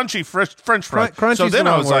 these crunchy French fries. Crunchy's So then the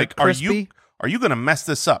I wrong was word. like, Crispy? are you going to mess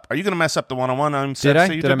this up? Are you going to mess up the 101? I'm Did sad to I?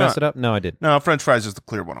 say you Did I mess not. it up? No, I did. No, French fries is the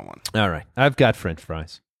clear 101. All right. I've got French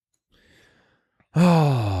fries. Oh.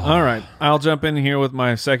 All right, I'll jump in here with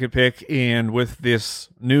my second pick, and with this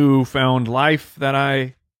newfound life that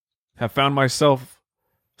I have found myself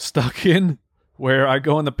stuck in, where I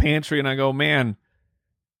go in the pantry and I go, man,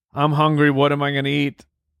 I'm hungry. What am I going to eat?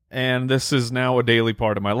 And this is now a daily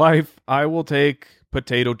part of my life. I will take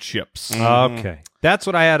potato chips. Okay. That's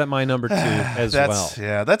what I had at my number 2 as well.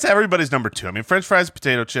 Yeah, that's everybody's number 2. I mean, French fries,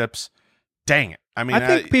 potato chips. Dang it. I mean, I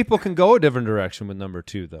think people can go a different direction with number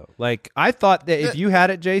 2, though. Like, I thought that if you had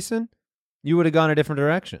it, Jason, you would have gone a different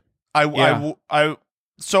direction. I I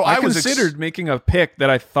was considered making a pick that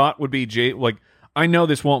I thought would be like, I know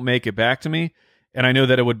this won't make it back to me, and I know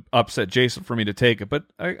that it would upset Jason for me to take it, but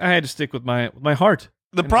I had to stick with my heart.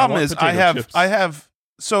 The And problem want is potato chips. I have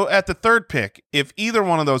so at the third pick, if either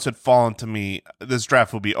one of those had fallen to me, this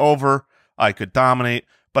draft would be over. I could dominate,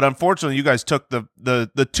 but unfortunately, you guys took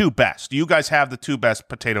the two best. You guys have the two best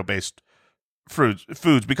potato-based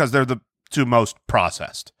foods because they're the two most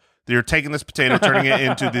processed. You're taking this potato, turning it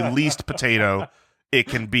into the least potato it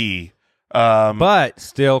can be. But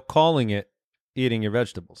still calling it eating your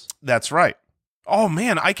vegetables. That's right. Oh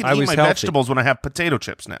man, I can I eat was my healthy. vegetables when I have potato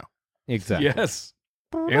chips now. Exactly. Yes.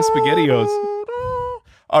 And SpaghettiOs.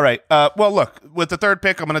 All right. Well, look, with the third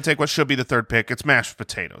pick, I'm going to take what should be the third pick. It's mashed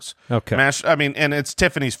potatoes. Okay. And it's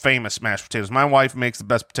Tiffany's famous mashed potatoes. My wife makes the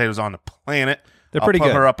best potatoes on the planet. They're pretty I'll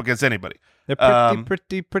put good. her up against anybody. They're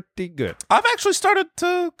pretty good. I've actually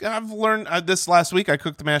I've learned this last week. I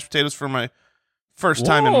cooked the mashed potatoes for my first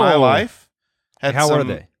time in my Whoa. life. How are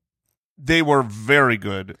they? They were very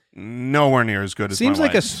good. Nowhere near as good as Seems my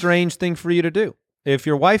like a wife. strange thing for you to do. If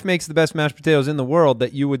your wife makes the best mashed potatoes in the world,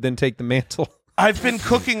 that you would then take the mantle. I've been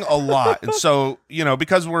cooking a lot, and so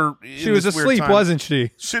because we're She was asleep, wasn't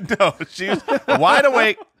she? She was wide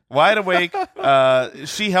awake.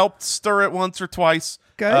 She helped stir it once or twice.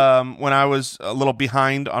 Okay. when I was a little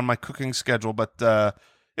behind on my cooking schedule, but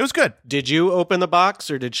it was good. Did you open the box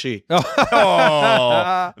or did she?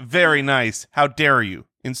 Oh, very nice. How dare you?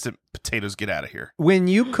 Instant potatoes, get out of here. When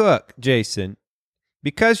you cook, Jason,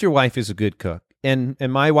 because your wife is a good cook, and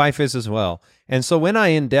my wife is as well, and so when I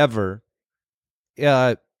endeavor,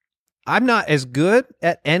 I'm not as good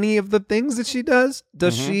at any of the things that she does.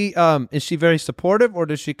 Does she? Is she very supportive, or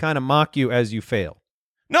does she kind of mock you as you fail?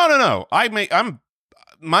 No.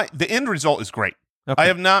 The end result is great. Okay. I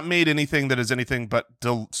have not made anything that is anything but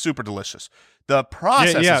super delicious. The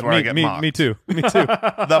process is where I get mocked. Me too.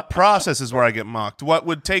 The process is where I get mocked. What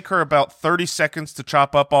would take her about 30 seconds to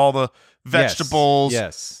chop up all the vegetables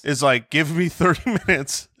Yes. is like, give me 30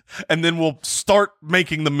 minutes, and then we'll start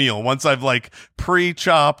making the meal once I've like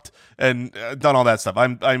pre-chopped and done all that stuff.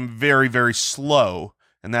 I'm very, very slow,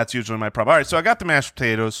 and that's usually my problem. All right, so I got the mashed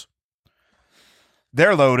potatoes.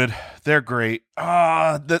 They're loaded. They're great.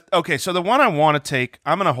 Okay, so the one I want to take,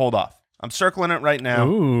 I'm going to hold off. I'm circling it right now.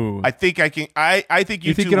 Ooh. I think I can. I think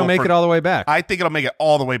You think it'll make it all the way back? I think it'll make it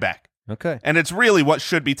all the way back. Okay. And it's really what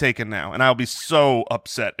should be taken now. And I'll be so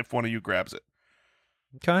upset if one of you grabs it.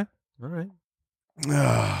 Okay. All right.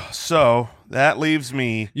 So that leaves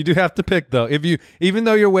me. You do have to pick though. Even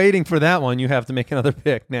though you're waiting for that one, you have to make another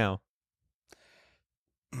pick now.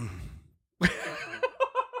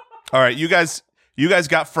 All right, you guys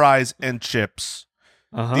got fries and chips.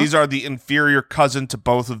 Uh-huh. These are the inferior cousin to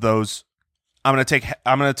both of those. I'm gonna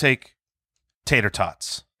take tater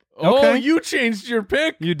tots. Oh, Okay. you changed your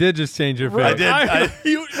pick. You did just change your pick. I did.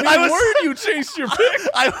 You changed your pick.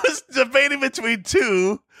 I was debating between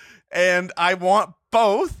two, and I want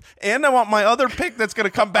both, and I want my other pick that's going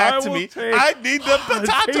to come back to me. I need the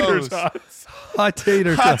potatoes. Hot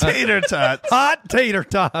tater Hot tots. tater tots. Hot tater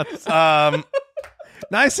tots.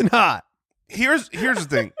 Nice and hot. Here's the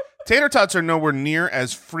thing. Tater tots are nowhere near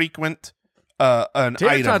as frequent an Tater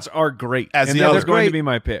item. tots are great, As and the that other. was going Great. to be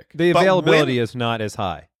my pick. The But availability is not as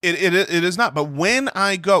high. It is not. But when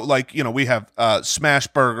I go, like, we have Smash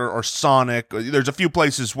Burger or Sonic. There's a few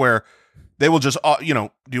places where they will just, do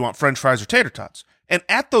you want French fries or tater tots? And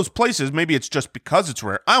at those places, maybe it's just because it's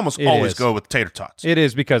rare. I almost It always is. go with tater tots, It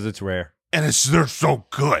is because it's rare. and they're so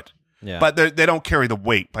good. Yeah. But they don't carry the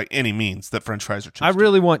weight by any means that French fries or chips. I do.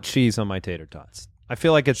 really want cheese on my tater tots. I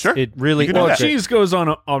feel like Sure. it really. You can do Well, that. cheese goes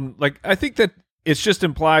on like I think that it's just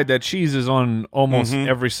implied that cheese is on almost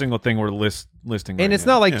every single thing we're listing. And right it's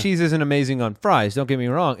now. not like Yeah. cheese isn't amazing on fries. Don't get me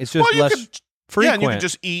wrong. It's just Well, you less could, frequent. and you can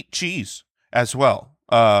just eat cheese as well.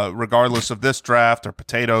 Regardless of this draft or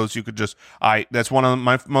potatoes, you could just. That's one of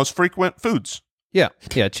my most frequent foods. Yeah.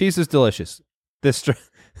 Cheese is delicious. That's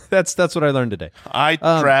what I learned today. I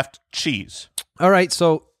draft cheese. All right.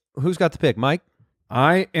 So who's got the pick, Mike?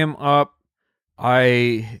 I am up.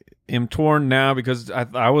 I am torn now because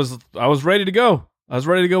I was ready to go. I was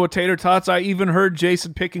ready to go with tater tots. I even heard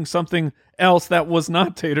Jason picking something else that was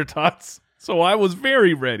not tater tots, so I was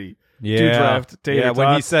very ready to draft tater tots.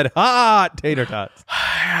 when he said hot tater tots.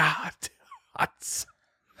 Tots.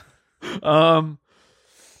 All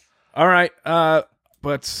right.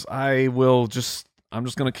 But I'm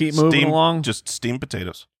just gonna keep moving along. Just steamed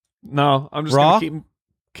potatoes. No, I'm just Raw? gonna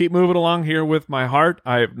keep moving along here with my heart.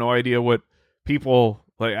 I have no idea what people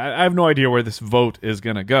like. I have no idea where this vote is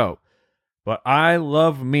gonna go, but I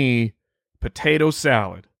love me potato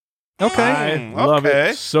salad. Okay. I love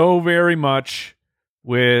okay. it so very much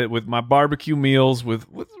with my barbecue meals, with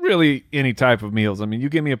really any type of meals. I mean, you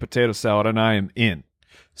give me a potato salad and I am in.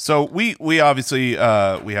 So we obviously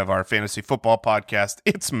we have our fantasy football podcast.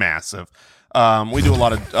 It's massive. We do a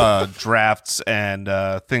lot of drafts and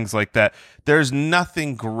things like that. There's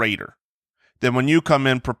nothing greater than when you come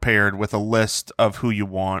in prepared with a list of who you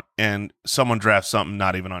want and someone drafts something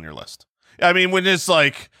not even on your list. I mean, when it's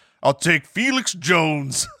like, I'll take Felix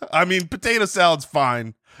Jones. I mean, potato salad's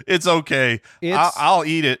fine. It's okay. I'll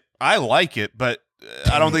eat it. I like it, but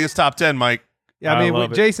I don't think it's top 10, Mike. Yeah, I mean,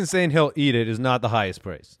 love it. Jason saying he'll eat it is not the highest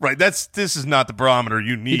praise. Right. This is not the barometer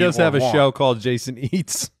you need. He does or have a want. show called Jason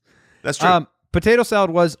Eats. That's true. Potato salad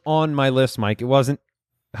was on my list, Mike. It wasn't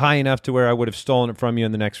high enough to where I would have stolen it from you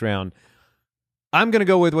in the next round. I'm going to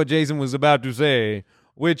go with what Jason was about to say,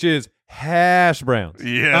 which is hash browns.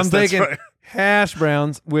 Yes, I'm that's taking right. hash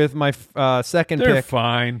browns with my second They're pick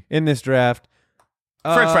fine. in this draft.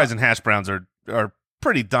 French fries and hash browns are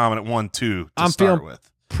pretty dominant 1-2 to I'm start feeling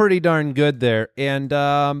with. pretty darn good there. And,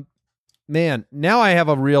 man, now I have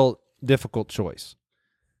a real difficult choice.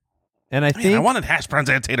 And I Man, think I wanted hash browns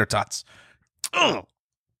and tater tots. Ugh.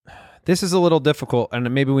 this is a little difficult,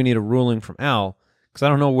 and maybe we need a ruling from Al, because I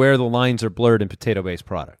don't know where the lines are blurred in potato-based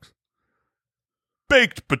products.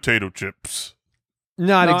 Baked potato chips.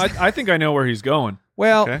 Not No, ex- I think I know where he's going.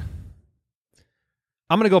 well. Okay.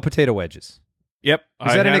 I'm going to go potato wedges. Yep.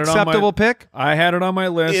 Is that an acceptable pick? I had it on my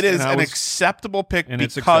list. It is and I an was- acceptable pick and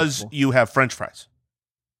it's because acceptable. you have French fries.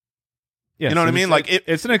 yes, you know what I and mean? it's- Like,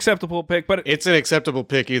 it's an acceptable pick, but It's an acceptable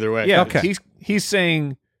pick either way. yeah, Okay. he's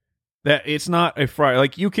saying that it's not a fry.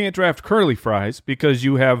 Like you can't draft curly fries because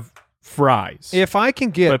you have fries. If I can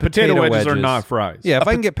get but potato wedges are not fries. Yeah, if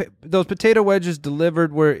I can get those potato wedges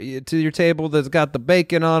delivered to your table that's got the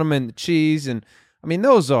bacon on them and the cheese, and I mean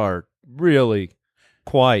those are really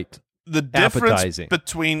quite The difference appetizing.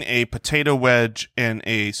 between a potato wedge and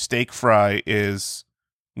a steak fry is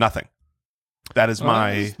nothing. That is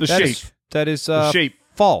my... the that shape. is- that is The shape.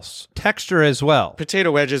 false. Texture as well.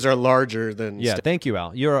 Potato wedges are larger than Yeah, thank you,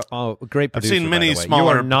 Al. You're a great I've producer. seen by many the way. You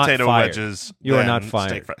smaller are not potato fired. wedges You are than not fired.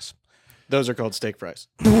 steak fries. Those are called steak fries.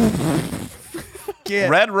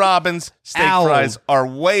 Red Robin's steak Ow. fries are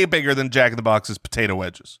way bigger than Jack in the Box's potato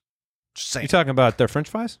wedges. Just saying. You talking about their French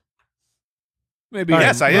fries? Maybe. All right,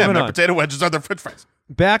 Yes, I am. moving Their on. potato wedges are their French fries.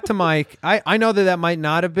 Back to Mike. I know that might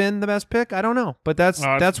not have been the best pick. I don't know, but that's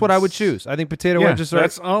what I would choose. I think potato Yeah, wedges are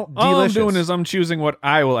that's all I'm delicious. doing is I'm choosing what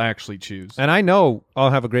I will actually choose. And I know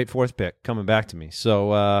I'll have a great fourth pick coming back to me.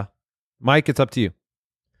 So, Mike, it's up to you.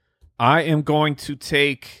 I am going to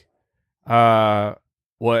take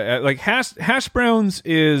like hash browns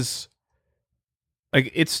is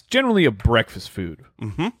like it's generally a breakfast food.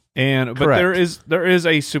 Mm-hmm. But Correct. there is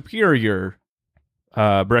a superior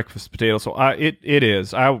breakfast potato. So it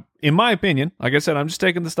is. In my opinion, like I said, I'm just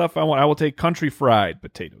taking the stuff I want. I will take country fried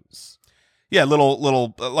potatoes. Yeah,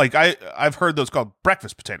 little like I've heard those called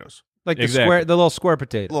breakfast potatoes. Like Exactly. the little square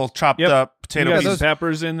potato, Little chopped Yep. up You potato got pieces. some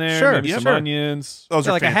peppers in there, Sure, maybe yeah, some sure. onions. Those Yeah,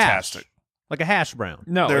 are like fantastic. like a hash brown.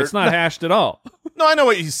 No, They're- it's not hashed at all. No, I know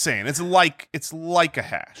what he's saying. It's like a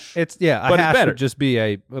hash. It's a But it's hash better. would just be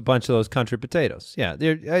a bunch of those country potatoes. Yeah,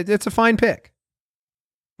 it's a fine pick.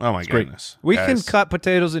 Oh my great. goodness. We guys. can cut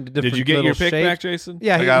potatoes into different. Did you get your little pick shapes. back, Jason?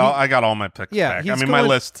 Yeah, I got all my picks Yeah, back. he's I mean, my going-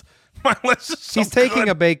 list is so he's taking good.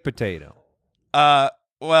 a baked potato.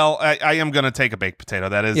 Well, I am going to take a baked potato.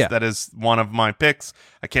 That is one of my picks.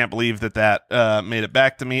 I can't believe that made it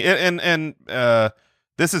back to me. And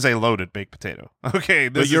this is a loaded baked potato. Okay,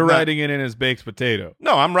 this But you're is not- writing it in as baked potato.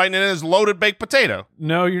 No, I'm writing it as loaded baked potato.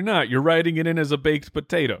 No, you're not. You're writing it in as a baked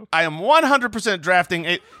potato. I am 100% drafting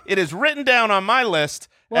it. It is written down on my list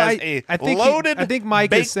Well, as I think loaded. I think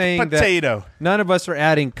Mike baked is saying potato. that none of us are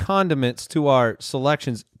adding condiments to our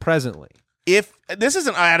selections presently. If this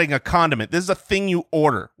isn't adding a condiment, this is a thing you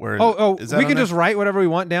order. Where is that we on can there? just write whatever we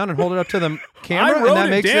want down and hold it up to the camera. I and wrote that it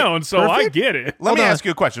makes down, so I perfect? get it. Let me Hold on. ask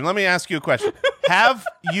you a question. Have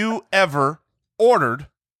you ever ordered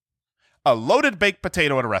a loaded baked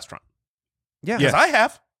potato at a restaurant? Yeah. Because I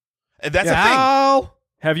have. And that's a thing. Oh,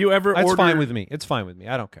 Have you ever that's ordered? fine with me. It's fine with me.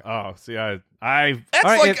 I don't care. Oh, see, I That's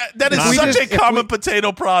All right, like if- that is if we such just- a if common we-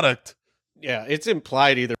 potato product. Yeah, it's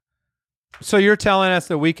implied either. So you're telling us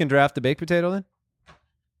that we can draft the baked potato then?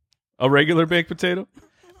 a regular baked potato.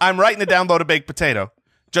 I'm writing it down, loaded baked potato.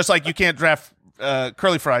 Just like you can't draft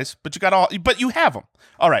curly fries, but you have them.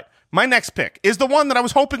 All right. My next pick is the one that I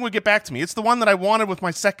was hoping would get back to me. It's the one that I wanted with my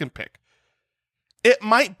second pick. It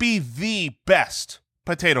might be the best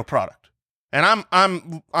potato product. And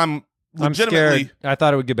I'm legitimately scared. I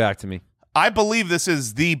thought it would get back to me. I believe this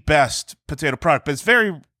is the best potato product, but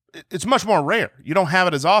it's much more rare. You don't have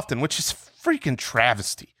it as often, which is freaking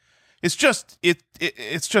travesty. It's just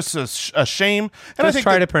it's just a shame. And I Just think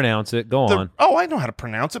try to pronounce it. Go on. Oh, I know how to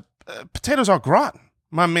pronounce it. Potatoes au gratin,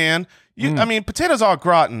 my man. I mean, potatoes au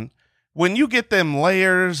gratin. When you get them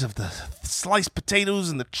layers of the sliced potatoes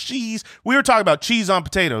and the cheese, we were talking about cheese on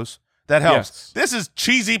potatoes. That helps. Yes. This is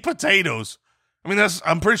cheesy potatoes. I mean,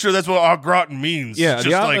 I'm pretty sure that's what au gratin means. Yeah, Just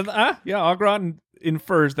au gratin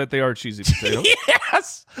infers that they are cheesy potatoes.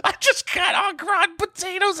 Yes, I just got au gratin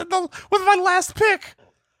potatoes with my last pick.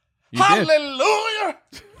 You did. Hallelujah!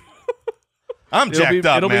 I'm jacked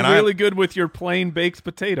up, It'll man. be really good with your plain baked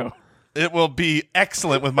potato. It will be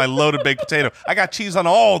excellent with my loaded baked potato. I got cheese on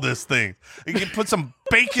all this thing. You can put some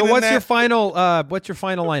bacon So in what's there. your final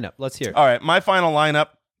lineup? Let's hear it. All right, my final lineup.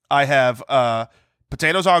 I have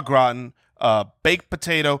potatoes au gratin, baked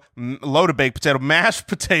potato, loaded baked potato, mashed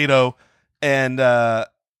potato, and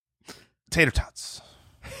tater tots.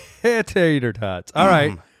 Tater tots. All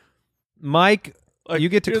right. Mike, you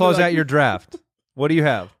get to close out your draft. What do you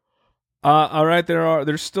have? All right,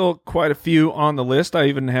 there's still quite a few on the list. I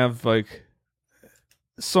even have like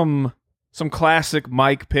some classic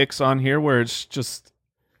Mike picks on here where it's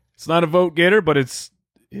not a vote getter, but it's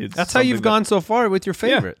That's how you've something gone so far with your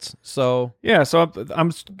favorites. So Yeah, so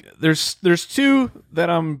I'm there's two that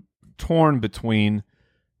I'm torn between.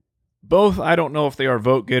 Both, I don't know if they are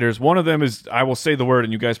vote getters. One of them is, I will say the word,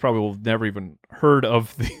 and you guys probably will have never even heard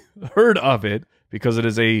of it because it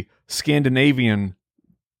is a Scandinavian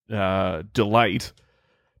delight.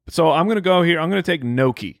 So I'm going to go here. I'm going to take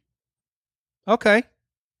gnocchi. Okay.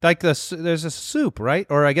 Like there's a soup, right?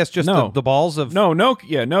 Or I guess just No. the balls of... No, gnocchi.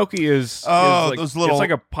 Yeah, gnocchi is like, those little- it's like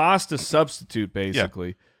a pasta substitute,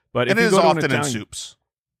 basically. But And if it you is go to an often in Italian- soups.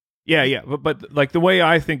 Yeah. But like the way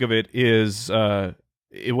I think of it is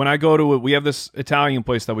when I go to we have this Italian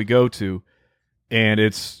place that we go to, and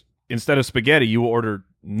it's instead of spaghetti, you order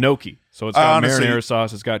gnocchi. So it's got Honestly- marinara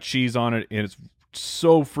sauce, it's got cheese on it, and it's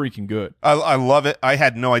so freaking good. I love it. I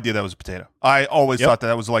had no idea that was a potato. I always Yep. thought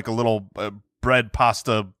that was like a little bread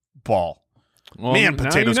pasta ball. Well, Man, now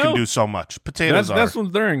potatoes you know. that's do so much. Potatoes That's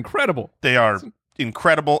when they're incredible. they are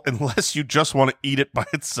incredible unless you just want to eat it by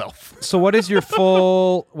itself. So what is your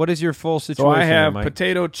full situation? So I there, have Mike?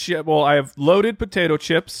 potato chip. Well, I have loaded potato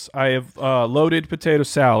chips. I have loaded potato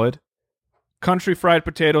salad, country fried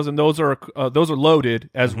potatoes, and those are loaded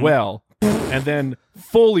as Mm-hmm. well. And then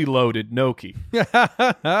fully loaded gnocchi.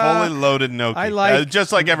 Fully loaded gnocchi. I like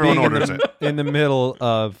just like everyone being orders in it. the, in the middle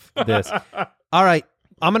of this. All right,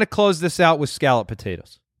 I'm going to close this out with scallop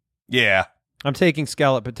potatoes. Yeah. I'm taking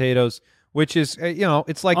scallop potatoes, which is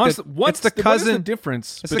it's like Honestly, it's the what is cousin the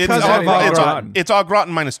difference? It's the between cousin that of and au au gratin. gratin? It's au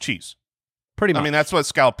gratin minus cheese. pretty much. I mean, that's what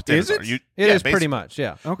scalloped potatoes Is it? are. It is basically. pretty much,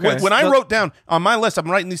 yeah. Okay. When I But- wrote down on my list, I'm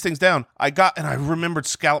writing these things down. I remembered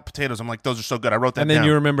scalloped potatoes. I'm like, those are so good. I wrote that And then down.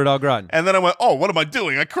 you remembered au gratin. And then I went, oh, what am I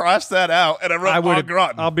doing? I crossed that out and I wrote au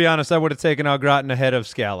gratin. I'll be honest, I would have taken au gratin ahead of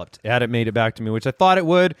scalloped had it made it back to me, which I thought it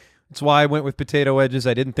would. That's why I went with potato wedges.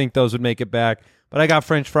 I didn't think those would make it back, but I got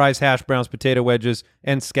French fries, hash browns, potato wedges,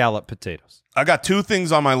 and scalloped potatoes. I got two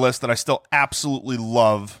things on my list that I still absolutely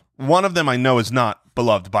love. One of them I know is not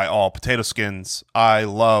beloved by all. Potato skins. I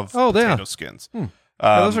love potato skins. Yeah,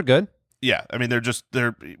 those are good. Yeah, I mean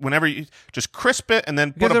they're whenever you just crisp it and then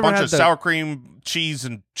You put guys a ever bunch had of the- sour cream, cheese,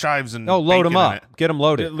 and chives and Load bacon them in up. it. Get them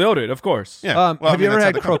loaded. Loaded, of course. Yeah. Have Well, I you mean, ever that's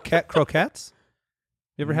had how they- croquettes?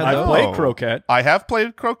 You ever had I've those? played croquette. I have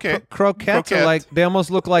played croquet. Croquettes are like they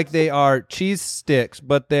almost look like they are cheese sticks,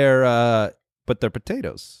 but they're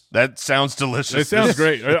potatoes. That sounds delicious. It sounds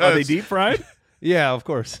great. Are they That's- deep fried? Yeah, of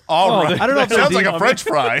course. All right. I don't know if That they're sounds like deep. a French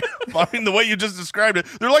fry. I mean, the way you just described it,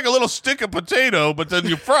 they're like a little stick of potato, but then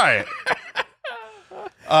you fry it.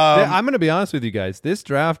 I'm going to be honest with you guys. This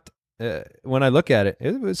draft, when I look at it,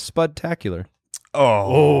 it was spudtacular.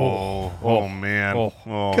 Oh, man.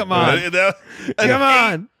 Oh. Come on. Come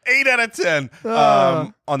on. 8 out of 10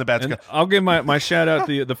 on the bad And scale. I'll give my shout out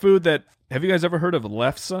to the food that. Have you guys ever heard of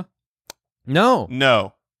lefse? No.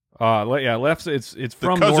 No. Yeah, lefse. It's The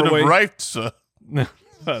from cousin Norway. of Reitze.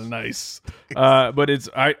 Nice. But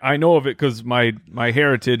I know of it because my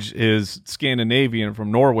heritage is Scandinavian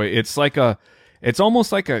from Norway. It's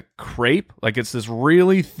almost like a crepe. Like it's this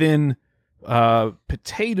really thin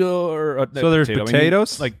potato or So there's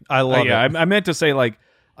potatoes? like I love yeah, it. I meant to say like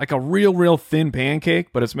a real thin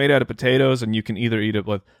pancake, but it's made out of potatoes, and you can either eat it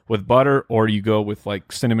with butter or you go with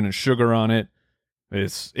like cinnamon and sugar on it.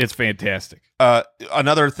 It's fantastic.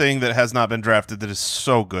 Another thing that has not been drafted that is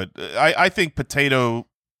so good. I think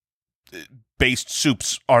potato-based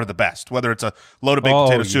soups are the best, whether it's a loaded baked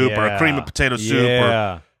potato soup or a cream of potato soup.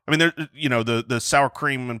 Yeah. Or, I mean, the sour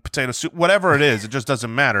cream and potato soup, whatever it is, it just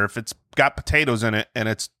doesn't matter. If it's got potatoes in it and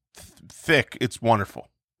it's thick, it's wonderful.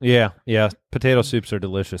 Yeah. Potato soups are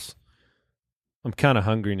delicious. I'm kind of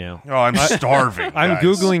hungry now. Oh, I'm starving. I'm guys.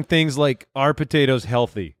 Googling things like, are potatoes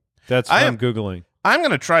healthy? That's what I'm Googling. I'm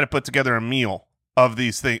going to try to put together a meal of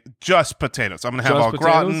these things, just potatoes. I'm going to have Just au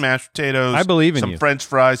gratin, potatoes? mashed potatoes. I believe in some you. French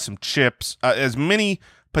fries, some chips, as many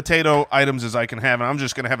potato items as I can have, and I'm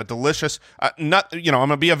just going to have a delicious. I'm going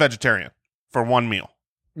to be a vegetarian for one meal.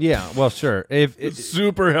 Yeah, well, sure.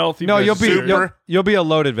 Super healthy. No, Super. you'll be a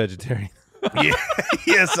loaded vegetarian. Yeah,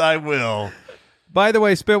 yes, I will. By the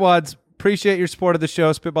way, Spitwads, appreciate your support of the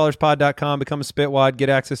show. SpitballersPod.com. Become a Spitwad. Get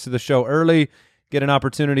access to the show early. Get an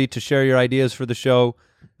opportunity to share your ideas for the show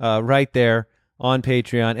right there on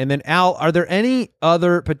Patreon. And then, Al, are there any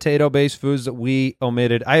other potato-based foods that we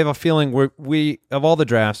omitted? I have a feeling we of all the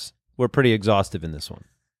drafts, we're pretty exhaustive in this one.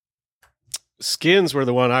 Skins were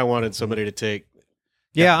the one I wanted somebody to take.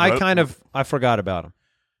 Yeah, Yeah, I forgot about them.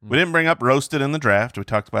 We didn't bring up roasted in the draft. We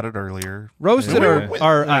talked about it earlier. Roasted Yeah.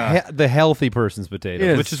 are the healthy person's potatoes,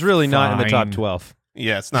 It's which is really not in the top fine. 12.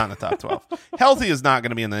 Yeah, it's not in the top 12. Healthy is not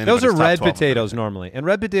going to be in the. Those are anybody's top red 12. potatoes normally, and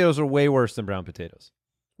red potatoes are way worse than brown potatoes.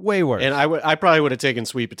 Way worse. And I probably would have taken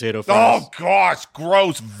sweet potato fries. Oh gosh,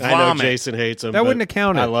 gross I know vomit. Jason hates them. that wouldn't have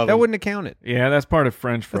counted. I love that them. wouldn't have counted. Yeah, that's part of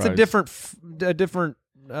French fries. That's a different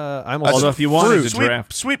I almost Although if you wanted to Sweet,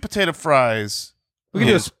 draft, sweet potato fries we can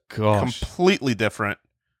do is gosh, completely different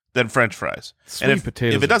than French fries. Sweet and if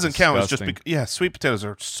potatoes it doesn't are count, it's just disgusting. sweet potatoes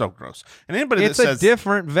are so gross. And anybody it's that a says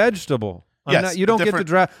different vegetable. Yes, You don't get to different-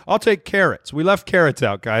 draft. I'll take carrots. We left carrots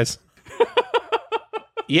out, guys.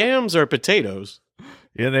 Yams are potatoes.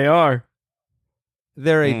 yeah, they are.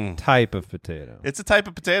 They're a Mm. type of potato. it's a type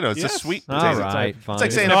of potato. It's Yes. a sweet All potato. right, fine.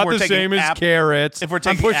 like saying if not we're the taking same as app- carrots. If we're I'm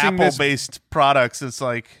taking pushing this- apple-based products, it's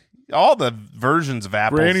like all the versions of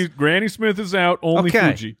apples. Granny Smith is out. Only okay.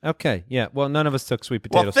 Fuji. Okay. Yeah. Well, none of us took sweet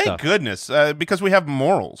potato Well, thank stuff. goodness, because we have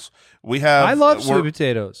morals. We have. I love we're- sweet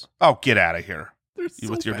potatoes. Oh, get out of here! They're You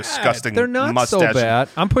so with your bad. disgusting They're not mustache so and bad.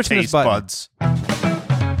 I'm pushing this taste button. buds.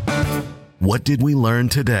 What did we learn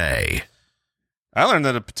today? I learned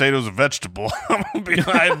that a potato's a vegetable.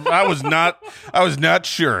 I was not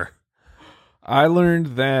sure. I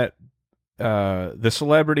learned that the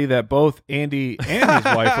celebrity that both Andy and his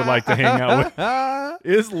wife would like to hang out with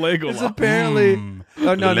is Legolas. It's apparently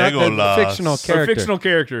no, not the Legolas. fictional A character. fictional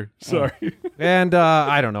character. Sorry. And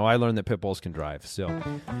I don't know. I learned that pit bulls can drive. So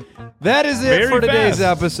that is it Very for today's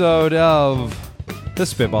fast. episode of the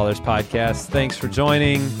Spitballers Podcast. Thanks for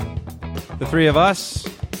joining the three of us.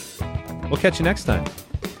 We'll catch you next time.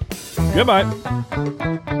 Goodbye.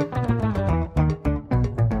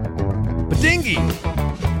 Badingy!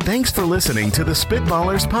 Thanks for listening to the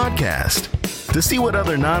Spitballers Podcast. To see what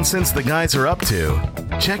other nonsense the guys are up to,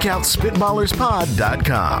 check out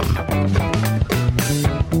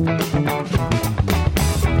SpitballersPod.com.